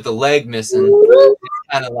with the leg missing, it's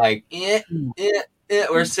kind of like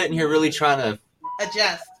we're sitting here really trying to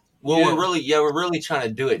adjust. Well, we're really trying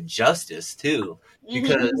to do it justice too,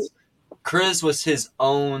 because Chris was his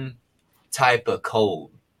own type of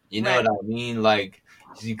cold. You know what I mean? Like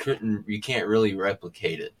you can't really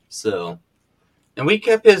replicate it. So, and we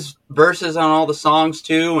kept his verses on all the songs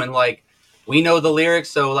too, and like we know the lyrics,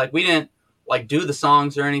 so like we didn't like do the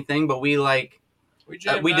songs or anything, but we did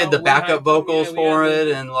the backup vocals for it,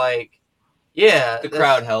 and like the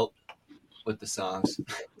crowd helped with the songs.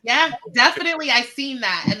 Yeah, definitely. I seen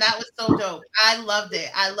that, and that was so dope. I loved it.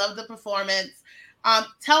 I loved the performance.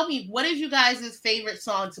 Tell me, what is you guys' favorite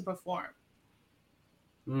song to perform?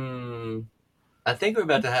 I think we're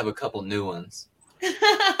about to have a couple new ones.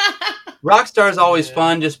 Rockstar is always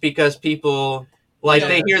fun just because people like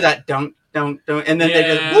they hear that dunk, and then they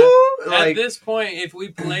just woo. Like, at this point, if we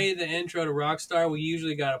play the intro to Rockstar, we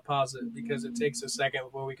usually gotta pause it because it takes a second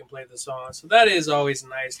before we can play the song. So that is always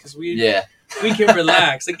nice because we can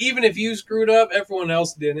relax. Like even if you screwed up, everyone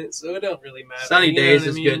else didn't, so it don't really matter. Sunny Days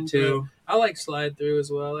is good too. But I like Slide Through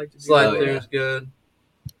as well. I like to do Slide Through is good.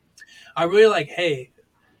 I really like Hey.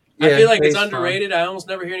 I feel like it's underrated. I almost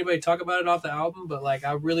never hear anybody talk about it off the album, but like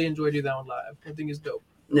I really enjoy doing that one live. I think it's dope.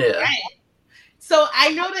 Yeah. Right. So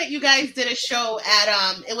I know that you guys did a show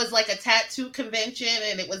at it was like a tattoo convention,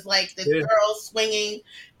 and it was like this girl swinging,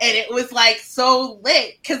 and it was like so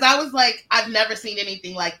lit because I was like, I've never seen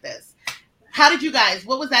anything like this. How did you guys?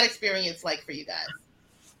 What was that experience like for you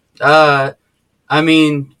guys? I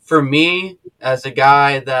mean, for me as a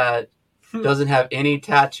guy that doesn't have any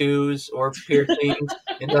tattoos or piercings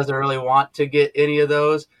and doesn't really want to get any of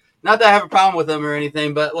those. Not that I have a problem with them or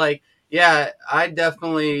anything, but like, yeah, I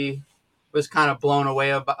definitely was kind of blown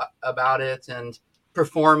away about it and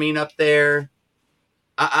performing up there.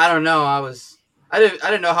 I don't know. I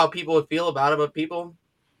didn't know how people would feel about it, but people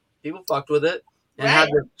fucked with it and had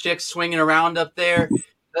the chicks swinging around up there.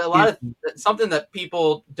 A lot of something that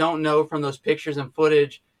people don't know from those pictures and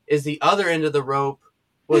footage is the other end of the rope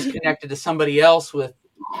was connected to somebody else with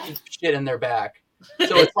shit in their back.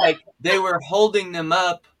 So it's like they were holding them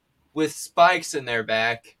up with spikes in their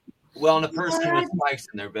back. Well, and a person with spikes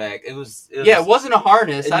in their back. It wasn't a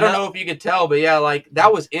harness. I don't know if you could tell, but like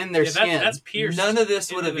that was in their skin. That's pierced. None of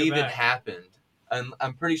this would have even happened.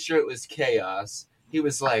 I'm pretty sure it was chaos. He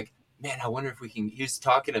was like, man, I wonder if we can. He was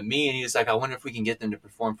talking to me, and he was like, I wonder if we can get them to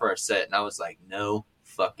perform for our set. And I was like, no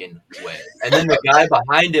fucking way. And then the guy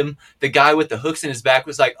behind him, the guy with the hooks in his back,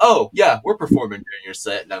 was like, oh yeah, we're performing during your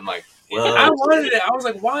set. And I'm like, well, I wanted it. I was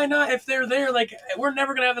like, why not? If they're there, like we're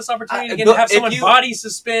never gonna have this opportunity again to have someone body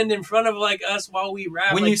suspend in front of like us while we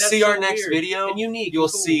rap. When like, you see our next video, and unique, you'll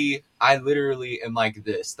see I literally am like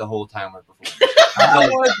this the whole time we're performing. I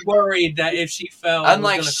was worried that if she fell, I'm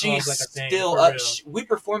like, she's still up. We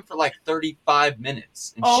performed for like 35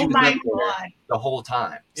 minutes, and she was up there the whole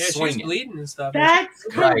time. Yeah, she was bleeding and stuff. That's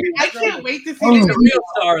crazy. I can't wait to see She's the real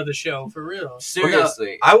star of the show, for real.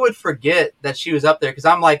 Seriously, I would forget that she was up there because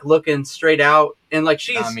I'm like looking straight out, and like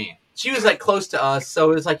she was like close to us,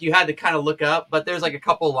 so it was like you had to kind of look up. But there's like a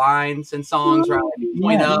couple lines and songs where I like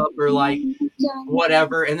point up or like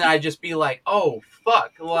whatever, and then I'd just be like, oh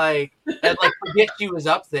fuck, like and like forget she was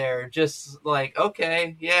up there. Just like,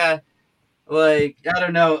 okay, yeah. Like, I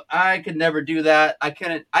don't know. I could never do that. I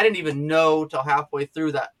didn't even know till halfway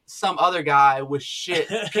through that some other guy with shit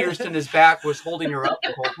pierced in his back was holding her up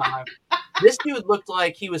the whole time. This dude looked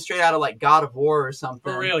like he was straight out of like God of War or something.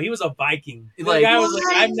 For real, he was a Viking. Like, guy was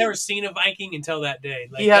like, I've never seen a Viking until that day.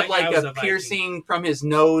 Like, he had like a piercing from his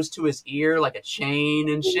nose to his ear, like a chain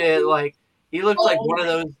and shit. Like he looked like one of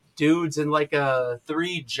those dudes in like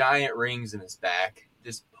 3 giant rings in his back.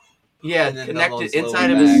 Just connected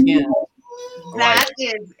inside of his skin. That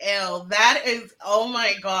is ill. That is, oh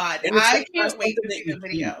my god. I can't wait to see the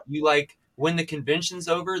video. You like, when the convention's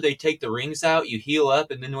over, they take the rings out, you heal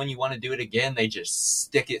up, and then when you want to do it again, they just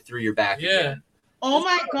stick it through your back again. Oh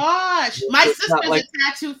my gosh. My sister's a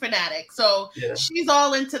tattoo fanatic, so she's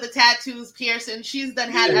all into the tattoos, piercing. She's done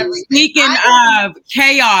had everything. Speaking of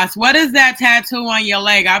chaos, what is that tattoo on your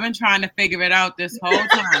leg? I've been trying to figure it out this whole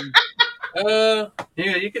time.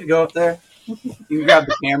 Yeah, you could go up there. You can grab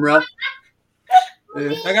the camera.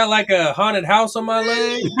 I got like a haunted house on my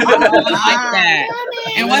leg. I like that.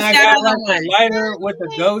 And what's that other one? A lighter with the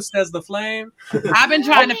ghost as the flame. I've been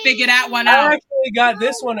trying to figure that one out. I actually got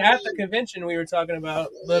this one at the convention we were talking about.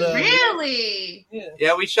 But, really?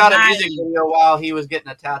 Yeah, we shot a music video while he was getting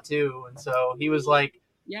a tattoo, and so he was like,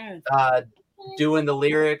 doing the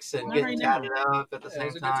lyrics and getting tatted up at the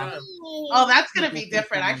same time. Oh, that's gonna be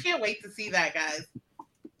different. I can't wait to see that, guys.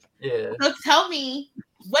 Yeah. So tell me,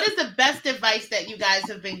 what is the best advice that you guys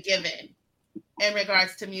have been given in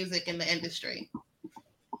regards to music in the industry?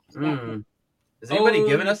 Is anybody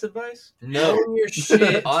giving us advice? No. Own your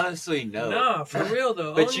shit. Honestly, no. Nah, for real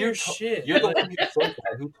though. But Own you're your shit. You're the one who said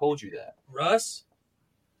that. Who told you that? Russ?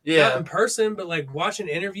 Yeah. Not in person, but like watching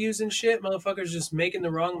interviews and shit, motherfuckers just making the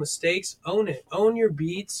wrong mistakes. Own it. Own your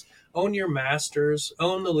beats. Own your masters.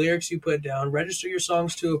 Own the lyrics you put down. Register your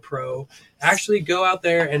songs to a pro. Actually go out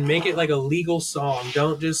there and make it like a legal song.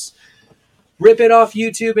 Don't just rip it off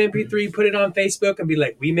YouTube, MP3, put it on Facebook, and be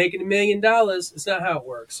like, we making $1 million. It's not how it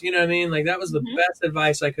works. You know what I mean? Like, that was the best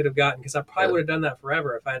advice I could have gotten, because I probably would have done that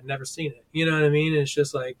forever if I had never seen it. You know what I mean? And it's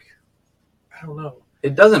just like, I don't know.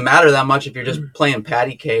 It doesn't matter that much if you're just playing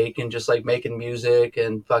patty cake and just like making music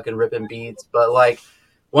and fucking ripping beats. But like,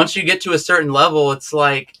 once you get to a certain level, it's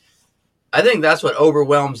like, I think that's what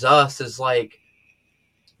overwhelms us is like,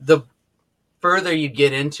 the further you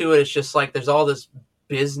get into it, it's just like, there's all this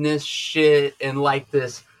business shit and like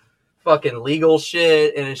this fucking legal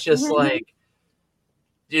shit. And it's just like,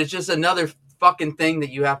 it's just another fucking thing that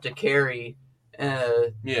you have to carry.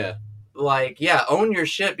 Yeah. Like, yeah, own your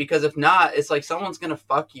shit, because if not, it's like someone's gonna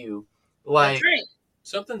fuck you. Like,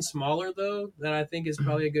 something smaller though that I think is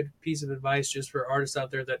probably a good piece of advice just for artists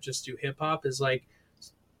out there that just do hip hop is like,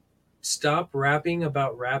 stop rapping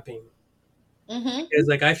about rapping. Because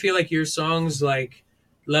like, I feel like your songs like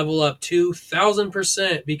level up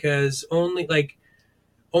 2,000% because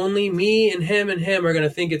only me and him are gonna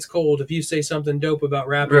think it's cold if you say something dope about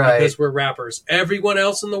rapping because we're rappers. Everyone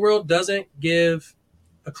else in the world doesn't give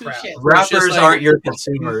a crap. Rappers aren't your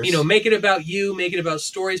consumers. You know, make it about you, make it about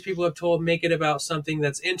stories people have told, make it about something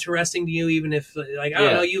that's interesting to you, even if, like, I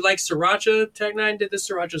don't know, you like Sriracha. Tech Nine did the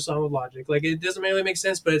Sriracha song with Logic. Like, it doesn't really make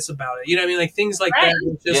sense, but it's about it. You know what I mean? Like, things like that.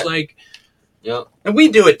 It's just like... Yep. And we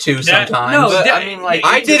do it too sometimes. I mean, like,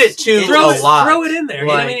 I did it too a lot. Throw it in there. Like, you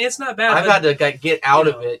know what I mean? It's not bad. I've had to get out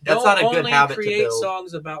of it. That's not a good habit to build. Don't only create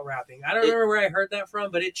songs about rapping. I don't remember where I heard that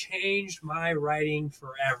from, but it changed my writing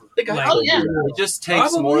forever. It just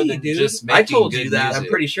takes more than just making I told good you that. music. I'm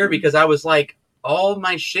pretty sure, because I was like, all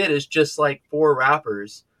my shit is just like for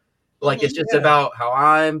rappers. Like, it's just about how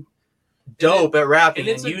I'm dope at rapping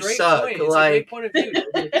and you suck. Point. Like, it's a great point of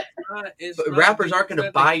view. but rappers aren't going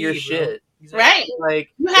to buy your shit. Exactly. Right.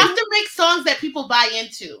 Like, you have to make songs that people buy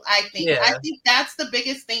into, I think. Yeah. I think that's the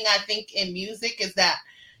biggest thing I think in music is that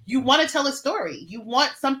you want to tell a story. You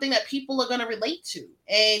want something that people are going to relate to.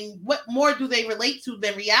 And what more do they relate to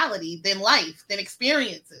than reality, than life, than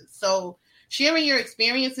experiences? So sharing your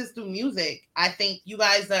experiences through music, I think you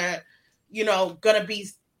guys are, you know, going to be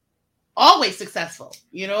always successful.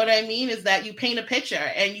 You know what I mean? Is that you paint a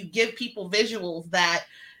picture and you give people visuals that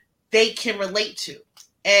they can relate to.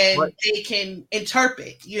 And they can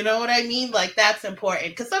interpret, you know what I mean? Like, that's important.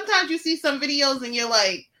 Because sometimes you see some videos and you're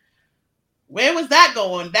like, where was that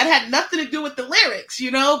going? That had nothing to do with the lyrics,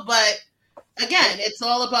 you know? But again, it's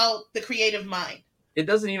all about the creative mind. It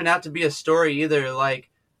doesn't even have to be a story either.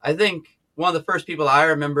 Like, I think one of the first people I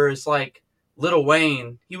remember is like Lil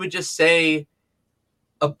Wayne. He would just say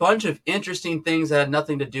a bunch of interesting things that had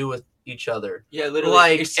nothing to do with each other. Yeah, literally.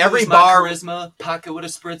 Like, every bar, charisma, pocket with a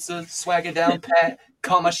spritzer, swagger down pat,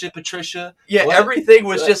 call my shit Patricia. Yeah, everything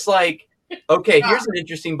was just like, okay, here's an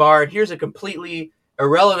interesting bar, and here's a completely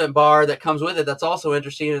irrelevant bar that comes with it that's also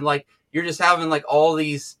interesting, and like, you're just having like all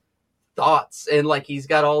these thoughts, and like, he's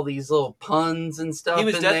got all these little puns and stuff. He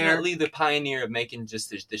was in definitely the pioneer of making just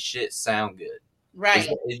the shit sound good. Right.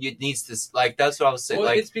 It needs to, like, that's what I was saying. Well,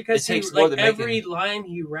 like, it's because it takes more than every line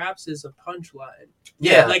he raps is a punchline.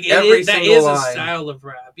 Yeah, like that is a style of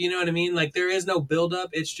rap. You know what I mean? Like, there is no build up.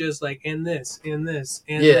 It's just like in this, this,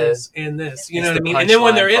 this. You know what I mean? And then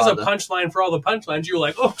when there is a punchline for all the punchlines, you're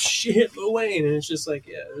like, oh shit, Lil Wayne, and it's just like,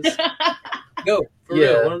 go for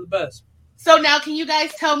real, one of the best. So now, can you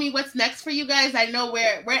guys tell me what's next for you guys? I know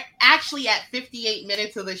we're actually at 58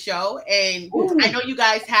 minutes of the show, and I know you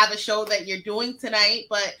guys have a show that you're doing tonight,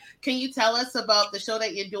 but can you tell us about the show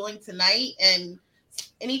that you're doing tonight and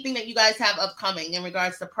anything that you guys have upcoming in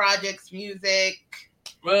regards to projects, music?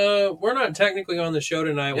 We're not technically on the show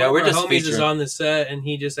tonight. Yeah, One of we're our just homies featuring. is on the set, and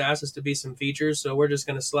he just asked us to be some features, so we're just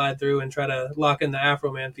going to slide through and try to lock in the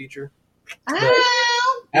Afro Man feature.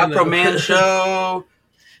 Afro Man show.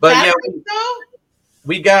 But yeah,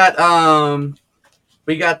 we got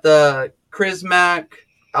the Chrismac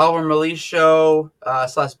album release show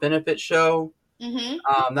 / benefit show.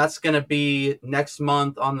 That's gonna be next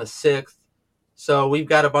month on the 6th. So we've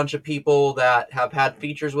got a bunch of people that have had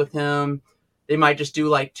features with him. They might just do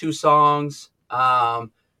like 2 songs,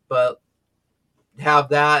 but have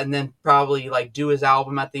that, and then probably like do his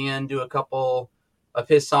album at the end, do a couple of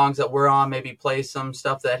his songs that we're on, maybe play some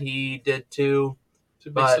stuff that he did too. It's a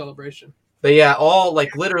big celebration. But yeah, all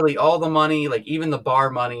like literally all the money, like even the bar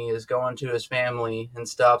money, is going to his family and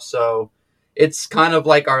stuff. So it's kind of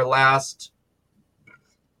like our last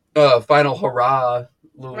final hurrah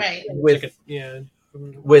Right.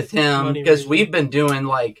 with him, because we've been doing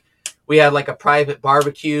like, we had like a private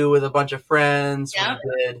barbecue with a bunch of friends. Yeah.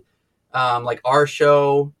 We did like our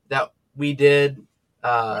show that we did,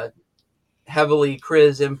 heavily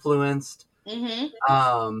Chris influenced.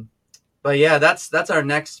 But yeah, that's our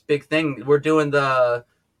next big thing. We're doing the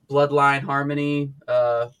Bloodline Harmony,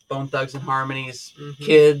 Bone Thugs and Harmony's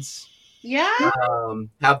kids. Yeah.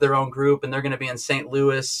 Have their own group, and they're going to be in St.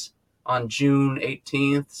 Louis on June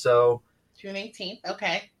 18th. So June 18th.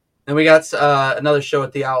 Okay. then we got another show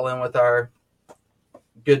at the Outland with our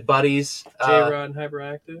good buddies, J-Rod and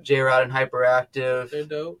Hyperactive. They're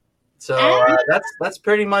dope. So that's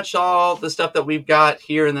pretty much all the stuff that we've got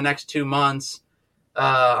here in the next 2 months.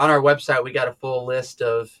 On our website, we got a full list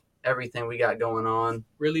of everything we got going on.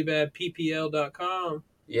 ReallyBadPPL.com.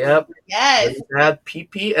 Yep. Yes. Really Bad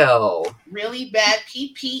PPL. Really Bad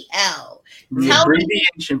PPL. The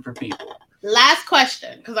abbreviation for people. Last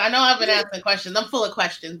question, because I know I've been asking questions. I'm full of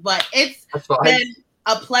questions, but it's been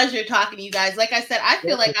a pleasure talking to you guys. Like I said, I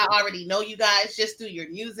feel like I already know you guys just through your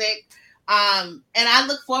music. And I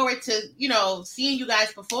look forward to, seeing you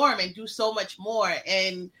guys perform and do so much more.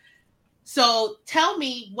 And so tell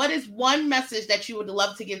me, what is one message that you would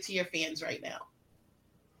love to give to your fans right now?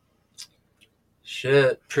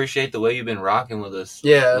 Shit. Appreciate the way you've been rocking with us.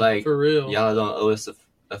 Yeah. Like, for real. Y'all don't owe us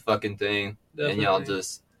a fucking thing. Definitely. And y'all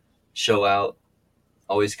just show out.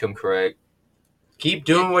 Always come correct. Keep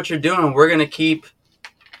doing what you're doing. We're going to keep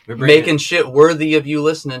making shit worthy of you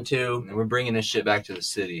listening to. And we're bringing this shit back to the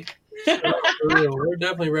city. For real. We're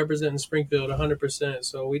definitely representing Springfield 100%.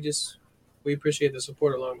 So we appreciate the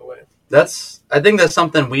support along the way. I think that's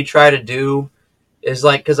something we try to do, is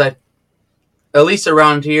like, because at least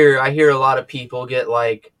around here, I hear a lot of people get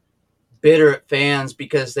like bitter at fans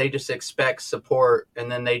because they just expect support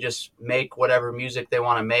and then they just make whatever music they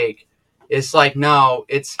want to make. It's like, no,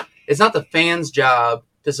 it's not the fans' job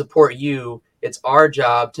to support you. It's our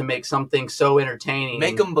job to make something so entertaining,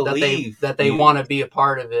 make them believe that they want to be a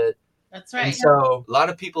part of it. That's right. And so a lot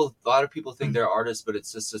of people think they're artists, but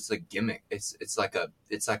it's a gimmick. It's like a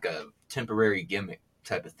temporary gimmick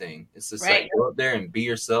type of thing. It's just like, go up there and be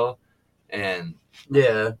yourself. And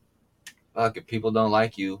fuck, if people don't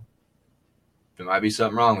like you, there might be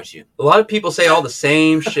something wrong with you. A lot of people say all the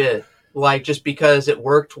same shit, like just because it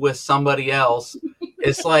worked with somebody else.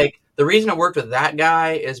 It's like, the reason it worked with that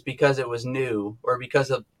guy is because it was new, or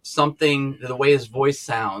because of something, the way his voice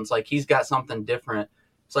sounds. Like, he's got something different.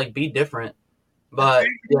 It's like, be different. But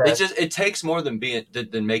it takes more than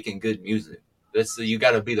making good music. You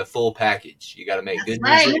got to be the full package. You got to make good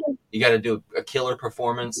music. You got to do a killer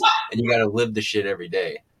performance, and you got to live the shit every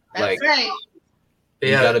day. That's right.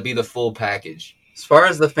 You got to be the full package. As far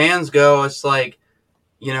as the fans go, it's like,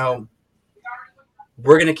 we're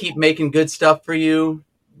gonna keep making good stuff for you.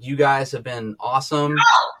 You guys have been awesome.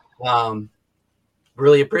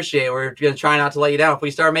 Really appreciate it. We're gonna try not to let you down. If we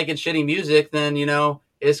start making shitty music, then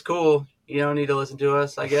it's cool. You don't need to listen to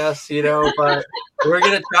us, I guess, but we're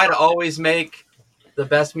going to try to always make the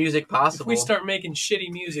best music possible. If we start making shitty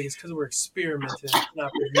music, it's because we're experimenting, not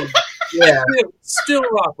reviewing. Yeah. Still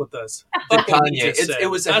rock with us. Kanye, it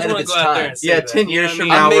was ahead of its time. Yeah, 10 years from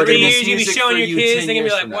now, we're going to be showing your kids. They're going to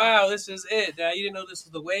be like, wow, this is it. Dad, you didn't know this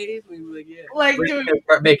was the wave? We were like, yeah. Like, we're going to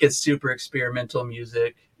start making super experimental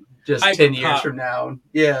music. Just 10 years from now.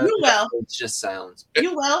 Yeah. You will. It just sounds.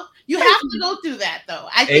 You will. You have to go through that, though.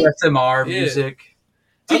 I think ASMR music.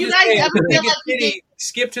 Do you guys ever feel like you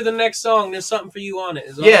skip to the next song? There's something for you on it.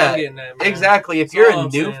 Is all yeah, I'm getting at, man. Exactly. If you're a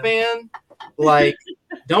new fan, like,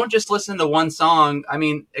 don't just listen to one song. I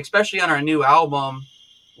mean, especially on our new album,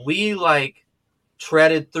 we like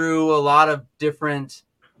treaded through a lot of different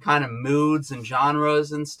kind of moods and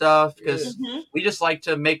genres and stuff, because we just like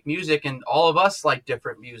to make music, and all of us like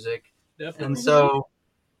different music. Definitely. And so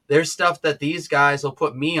there's stuff that these guys will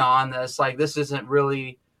put me on that's like, this isn't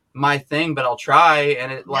really my thing, but I'll try,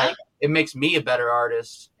 and it like it makes me a better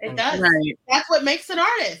artist. It does. Right. That's what makes an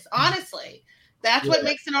artist, honestly. That's what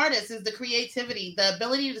makes an artist, is the creativity, the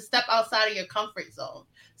ability to step outside of your comfort zone.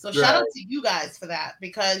 So shout out to you guys for that,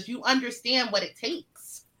 because you understand what it takes.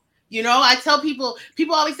 I tell people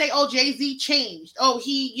always say, oh, Jay-Z changed. Oh,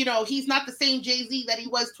 he's not the same Jay-Z that he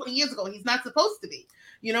was 20 years ago. He's not supposed to be.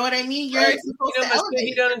 You know what I mean? You're supposed to elevate.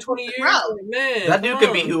 He done in 20 years. Man, that dude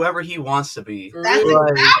can be whoever he wants to be. That's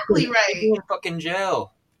exactly right. He's in fucking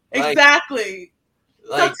jail. Exactly.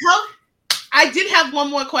 So I did have one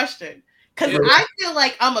more question. Because I feel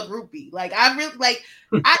like I'm a groupie. Like I really like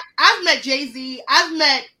I've met Jay-Z, I've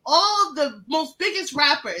met all of the most biggest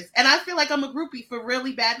rappers, and I feel like I'm a groupie for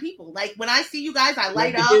really bad people. Like when I see you guys, I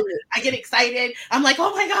light up, I get excited. I'm like,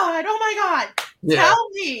 oh my god. Yeah. Tell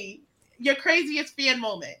me your craziest fan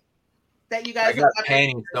moment that you guys got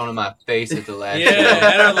panties thrown in my face at the last show.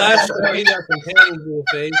 At our last show, he got some panties in the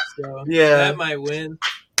face, so that might win.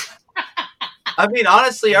 I mean,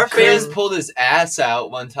 honestly, our fans pulled his ass out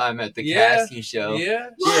one time at the Cassie show. Yeah.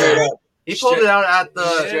 He pulled it out at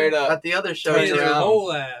the other show. His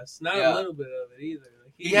whole ass, not a little bit of it either.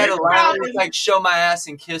 Like, he had a line like "show my ass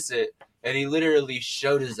and kiss it," and he literally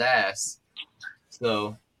showed his ass.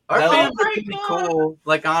 So our fans are pretty cool.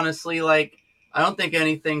 Like honestly, like I don't think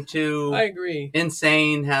anything too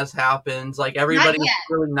insane has happened. Like everybody's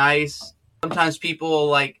really nice. Sometimes people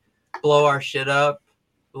like blow our shit up.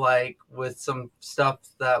 Like with some stuff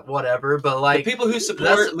that whatever, but like the people who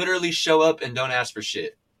support literally show up and don't ask for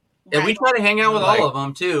shit. And we try to hang out with all of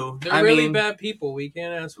them too. They're really bad people. We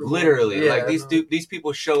can't ask for literally. Like these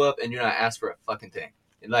people show up and do not ask for a fucking thing.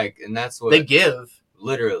 And that's what they give.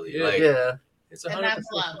 Literally, it's 100%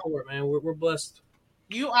 support, man. We're blessed.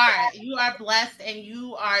 You are blessed, and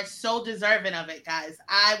you are so deserving of it, guys.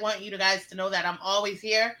 I want you guys to know that I'm always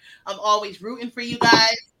here. I'm always rooting for you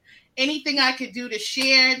guys. Anything I could do to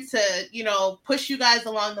share, to, push you guys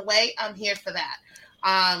along the way, I'm here for that.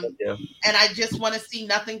 And I just want to see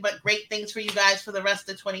nothing but great things for you guys for the rest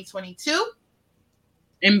of 2022.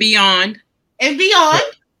 And beyond. But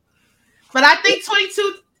I think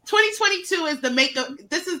 2022 is the makeup.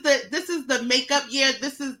 This is the makeup year.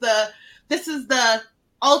 This is the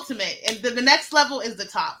ultimate. And the next level is the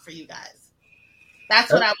top for you guys.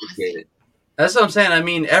 That's what I want to see. That's what I'm saying. I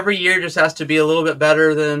mean, every year just has to be a little bit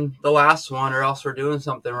better than the last one, or else we're doing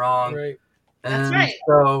something wrong. Right. And that's right.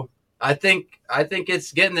 So I think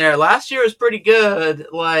it's getting there. Last year was pretty good.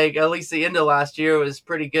 Like at least the end of last year was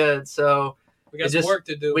pretty good. So we got some work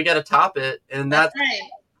to do. We got to top it, and that's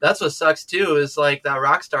what sucks too. Is like that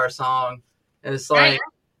Rockstar song. It's like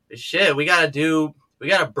shit. We got to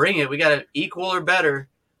bring it. We got to equal or better.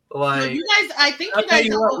 Like you guys, I think you guys.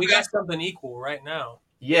 We got something equal right now.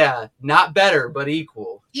 Yeah, not better, but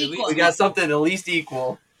equal. We got something at least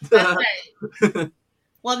equal. That's right.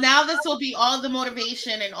 Well, now this will be all the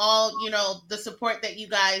motivation and all, the support that you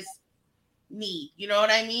guys need. You know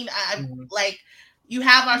what I mean? Like, you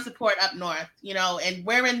have our support up north, and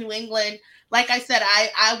we're in New England. Like I said,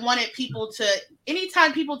 I wanted people to,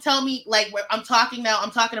 anytime people tell me, like, I'm talking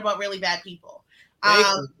about really bad people.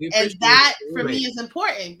 And that, for me, is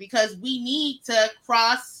important because we need to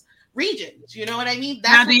cross regions, you know what I mean?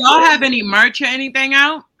 Now, do y'all have any merch or anything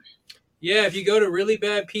out? Yeah, if you go to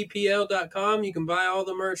reallybadppl.com, you can buy all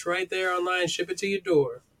the merch right there online, ship it to your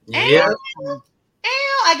door. Yeah.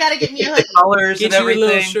 I gotta get me a hoodie. Colors get and you everything. A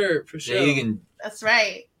little shirt for sure. Yeah, you can. That's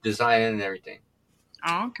right. Design it and everything.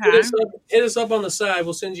 Okay. Hit us up on the side.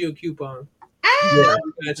 We'll send you a coupon. Yeah.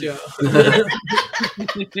 Gotcha.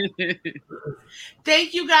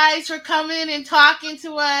 Thank you guys for coming and talking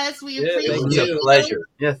to us. We appreciate it. It's a pleasure.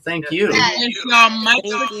 Yeah, thank you. Wish y'all much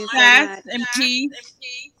success and peace.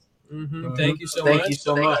 Mm-hmm. Thank you so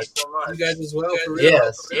much. You guys as well. For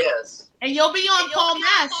real. Yes. And you'll be on Paul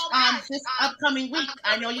Nash this upcoming week.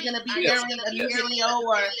 I know you're going to be airing a new video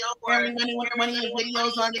or airing one of your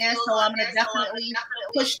videos on there, so I'm going to definitely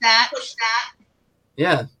push that.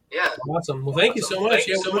 Yeah. Awesome. Well, thank you so much.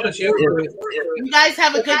 You guys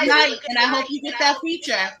have a good night, and I hope you get that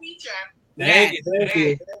feature. Thank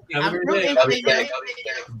you. Have a great day.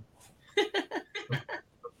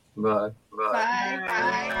 Bye.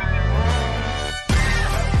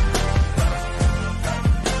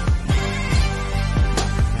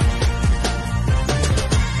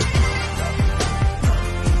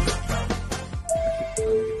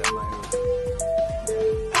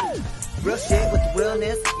 Real shit with the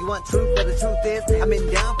realness. You want truth, but the truth is I've been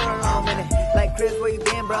down for a long minute. Like Chris, where you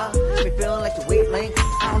been, bro? Been feeling like the wavelength.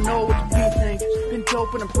 I don't know what the beat thinks. Been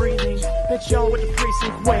dope when I'm breathing. Bet y'all with the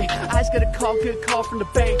precinct way. I just got a good call from the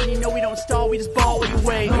bank. And you know we don't stall, we just ball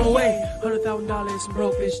anyway. No way. $100,000 some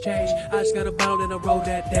broke bitch change. I just got a bottle and I rolled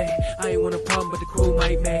that day. I ain't want a problem, but the crew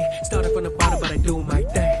might make. Started from the bottom, but I do my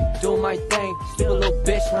thing. Do my thing. Stupid little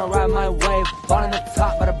bitch when I ride my wave. Bought on the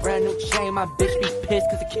top, but a brand new chain. My bitch be pissed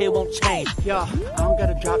cause the kid won't change. Yo, I don't got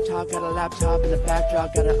a drop top, got a laptop in the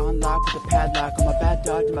backdrop, got it unlocked with a padlock. On my bad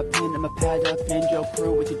dog, to my pin and my padlock. Bend your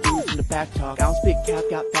crew with your dudes in the back talk. I don't speak cap,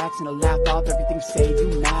 got facts and a laugh off. Everything say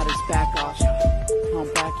you matters, back off. I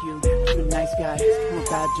don't back you, you're a nice guy, I'm a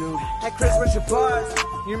bad dude. Hey Chris, where's your bars?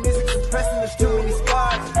 Your music's impressive, there's too many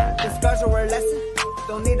scars. The scars are worth a lesson.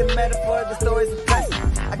 Don't need a metaphor, the story's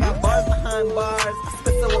impressive. I got bars behind behind bars. I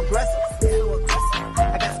spit so aggressive.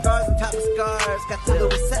 I got scars on top of scars. Got through the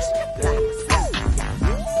recession.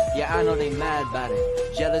 Yeah, I know they mad about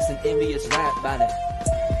it. Jealous and envious rap about it.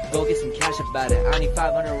 Go get some cash about it. I need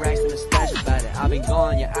 500 racks in a stash about it. I've been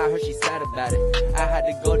gone, yeah, I heard she sad about it. I had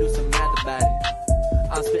to go do some math about it.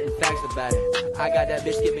 I'm spitting facts about it. I got that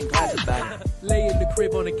bitch skipping class about it. Lay in the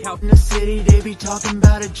crib on the couch. In the city, they be talking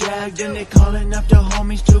about a jag. Then they calling up the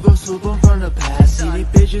homies to go swoop them from the past. See, they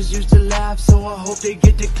bitches used to laugh, so I hope they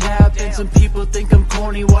get to clap. And some people think I'm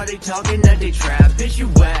corny while they talking that they trap. Bitch, you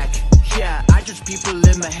whack. Yeah, I judge people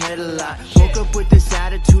in my head a lot. Woke up with this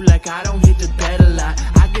attitude like I don't hit the bed a lot.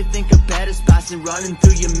 I can think of better spots than running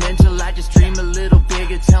through your mental. I just dream a little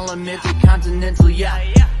bigger, tell them intercontinental, yeah.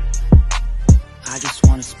 I just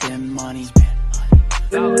wanna spend money.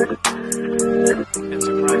 Know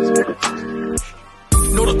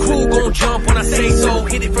the crew gon' jump when I say so.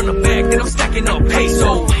 Hit it from the back, then I'm stacking up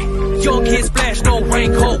peso. Young kids splash, no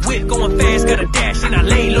raincoat. Whip going fast, got a dash and I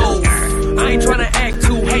lay low. I ain't tryna act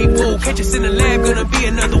too hateful. Catch us in the lab, gonna be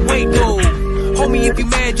another way though. Homie, if you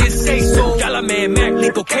mad, just say so. Y'all man, Mac,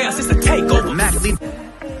 lethal chaos, it's a takeover. Mac,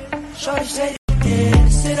 Shorty said, yeah,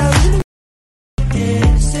 said I really,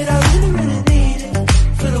 yeah, said I really, really need it.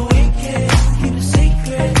 For the weekend, keep it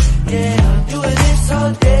secret, yeah, I'm doing this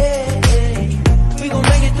all day. We gon'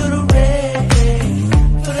 make it through the rain.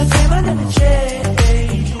 For the time I never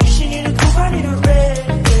change. She need a coupe, I need a red.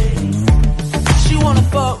 She wanna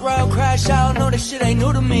fuck round, crash out. Know this shit ain't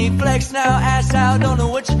new to me. Flex now, ass out. Don't know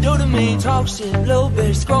what you do to me. Talk shit, little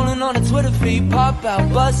bitch. Scrolling on the Twitter feed. Pop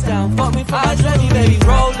out, bust down. Fuck me for my let me, baby,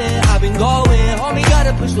 rolling. I've been going. Homie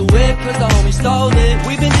gotta push the whip, cause the homie stole it.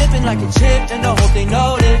 We been dipping like a chip, and I hope they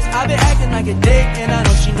notice. I been acting like a dick, and I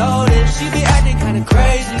know she noticed. She be acting kinda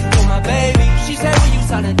crazy for my baby. She said when you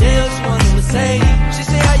sign a deal, she want a Mercedes. She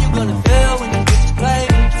say how you gonna feel when these bitches play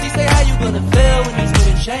me. She say how you gonna feel when these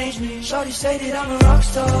bitches change me. Shorty say that I'm a rock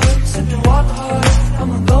star, sippin' walk hard,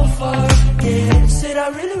 I'ma go far, yeah. Said I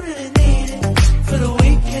really, really need it. For the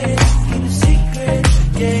weekend, keep it secret,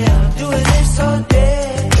 yeah. I'm doing this all day.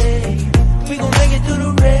 We gon' make it through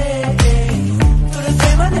the rain. For the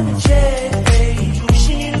fame I never change.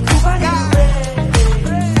 She need a coupe, I need a red.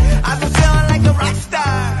 I've been feeling like a rock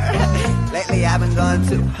star. Lately I've been going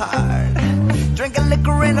too hard. Drinking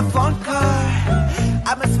liquor in a phone car.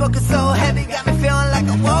 I've been smoking so heavy, got me feeling like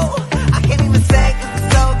a whoa. I can't even say cause it's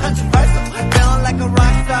so controversial. Feeling like a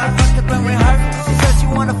rock star, fucked up in rehearsal. She said she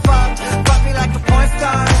wanna fuck me like a porn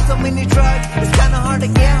star. So many drugs, it's kinda hard to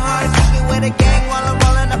get hard. Kicking with a gang while I'm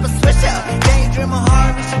rolling up a swisher. Daydreaming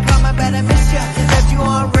hard, we should come, I better miss ya. Left you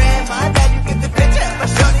on red, my bad, you get the picture. But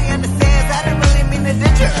shorty understands, I didn't really mean to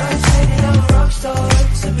ditch her. Shorty say that I'm a rock star,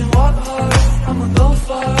 sippin' walk hard, I'ma go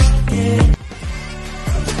far, yeah.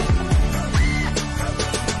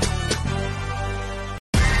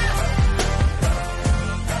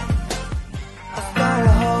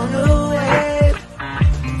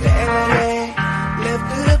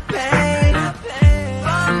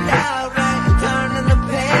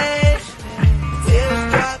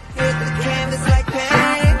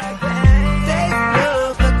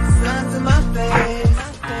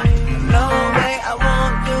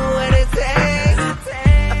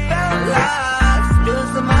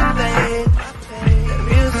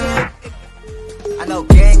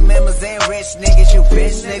 Niggas, you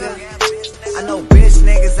bitch nigga. I know bitch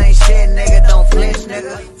niggas ain't shit nigga, don't flinch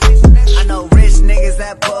nigga. I know rich niggas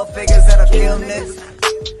that pull figures that'll kill niggas.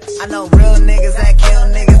 I know real niggas that kill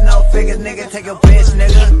niggas, no figures nigga, take a bitch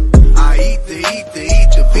nigga. I eat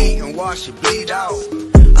the beat and watch it bleed out.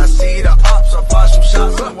 I see the ops, I fire some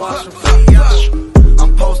shots and watch them flee out.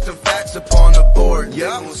 I'm posting facts up on the board,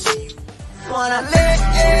 yeah. Wanna live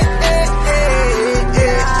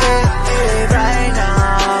right now.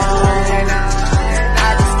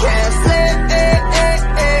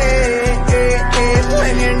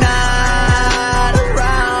 When you're not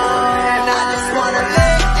around, I just wanna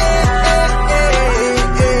live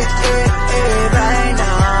right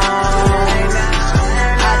now.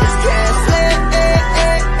 I just can't sleep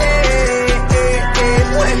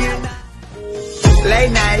when you're not.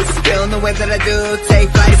 Late nights, feeling the way that I do. Take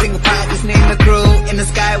flight, single pilot, just name the crew. In the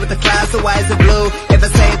sky with the clouds, so why is it blue? If I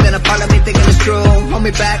say it, then a part of me thinking it's true. Hold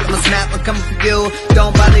me back, I'ma snap, I'm coming for you.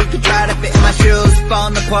 Don't bother, you can try to fit in my shoes.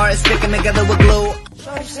 Falling apart, sticking together with glue.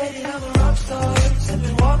 Shorty say that I'm a rock star,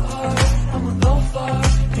 sippin' walk hard, I'ma go far,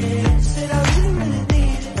 yeah. Said I really, really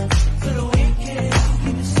need it. For the weekend,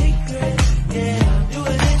 keep it secret, yeah. I'm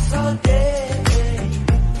doing this all day.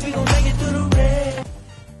 We gon' make it through the rain.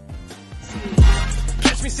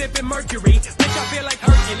 catch me sipping Mercury. Bitch, I feel like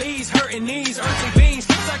Hercules, hurting these earthly beings.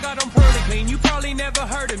 I got them pearly clean, you probably never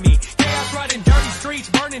heard of me. Chaos riding dirty streets,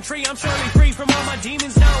 burning tree. I'm surely free from all my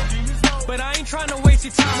demons now. But I ain't trying to waste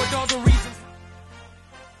your time with all the reasons.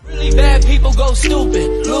 Really bad people go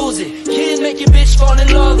stupid, lose it. Kids make your bitch fall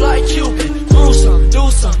in love like Cupid. Do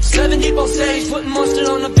some. 7 deep on stage, putting mustard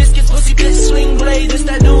on the biscuits. Pussy bitch, sling blade. This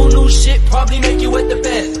that new shit, probably make you wet the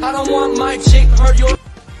bed. I don't want my chick hurt your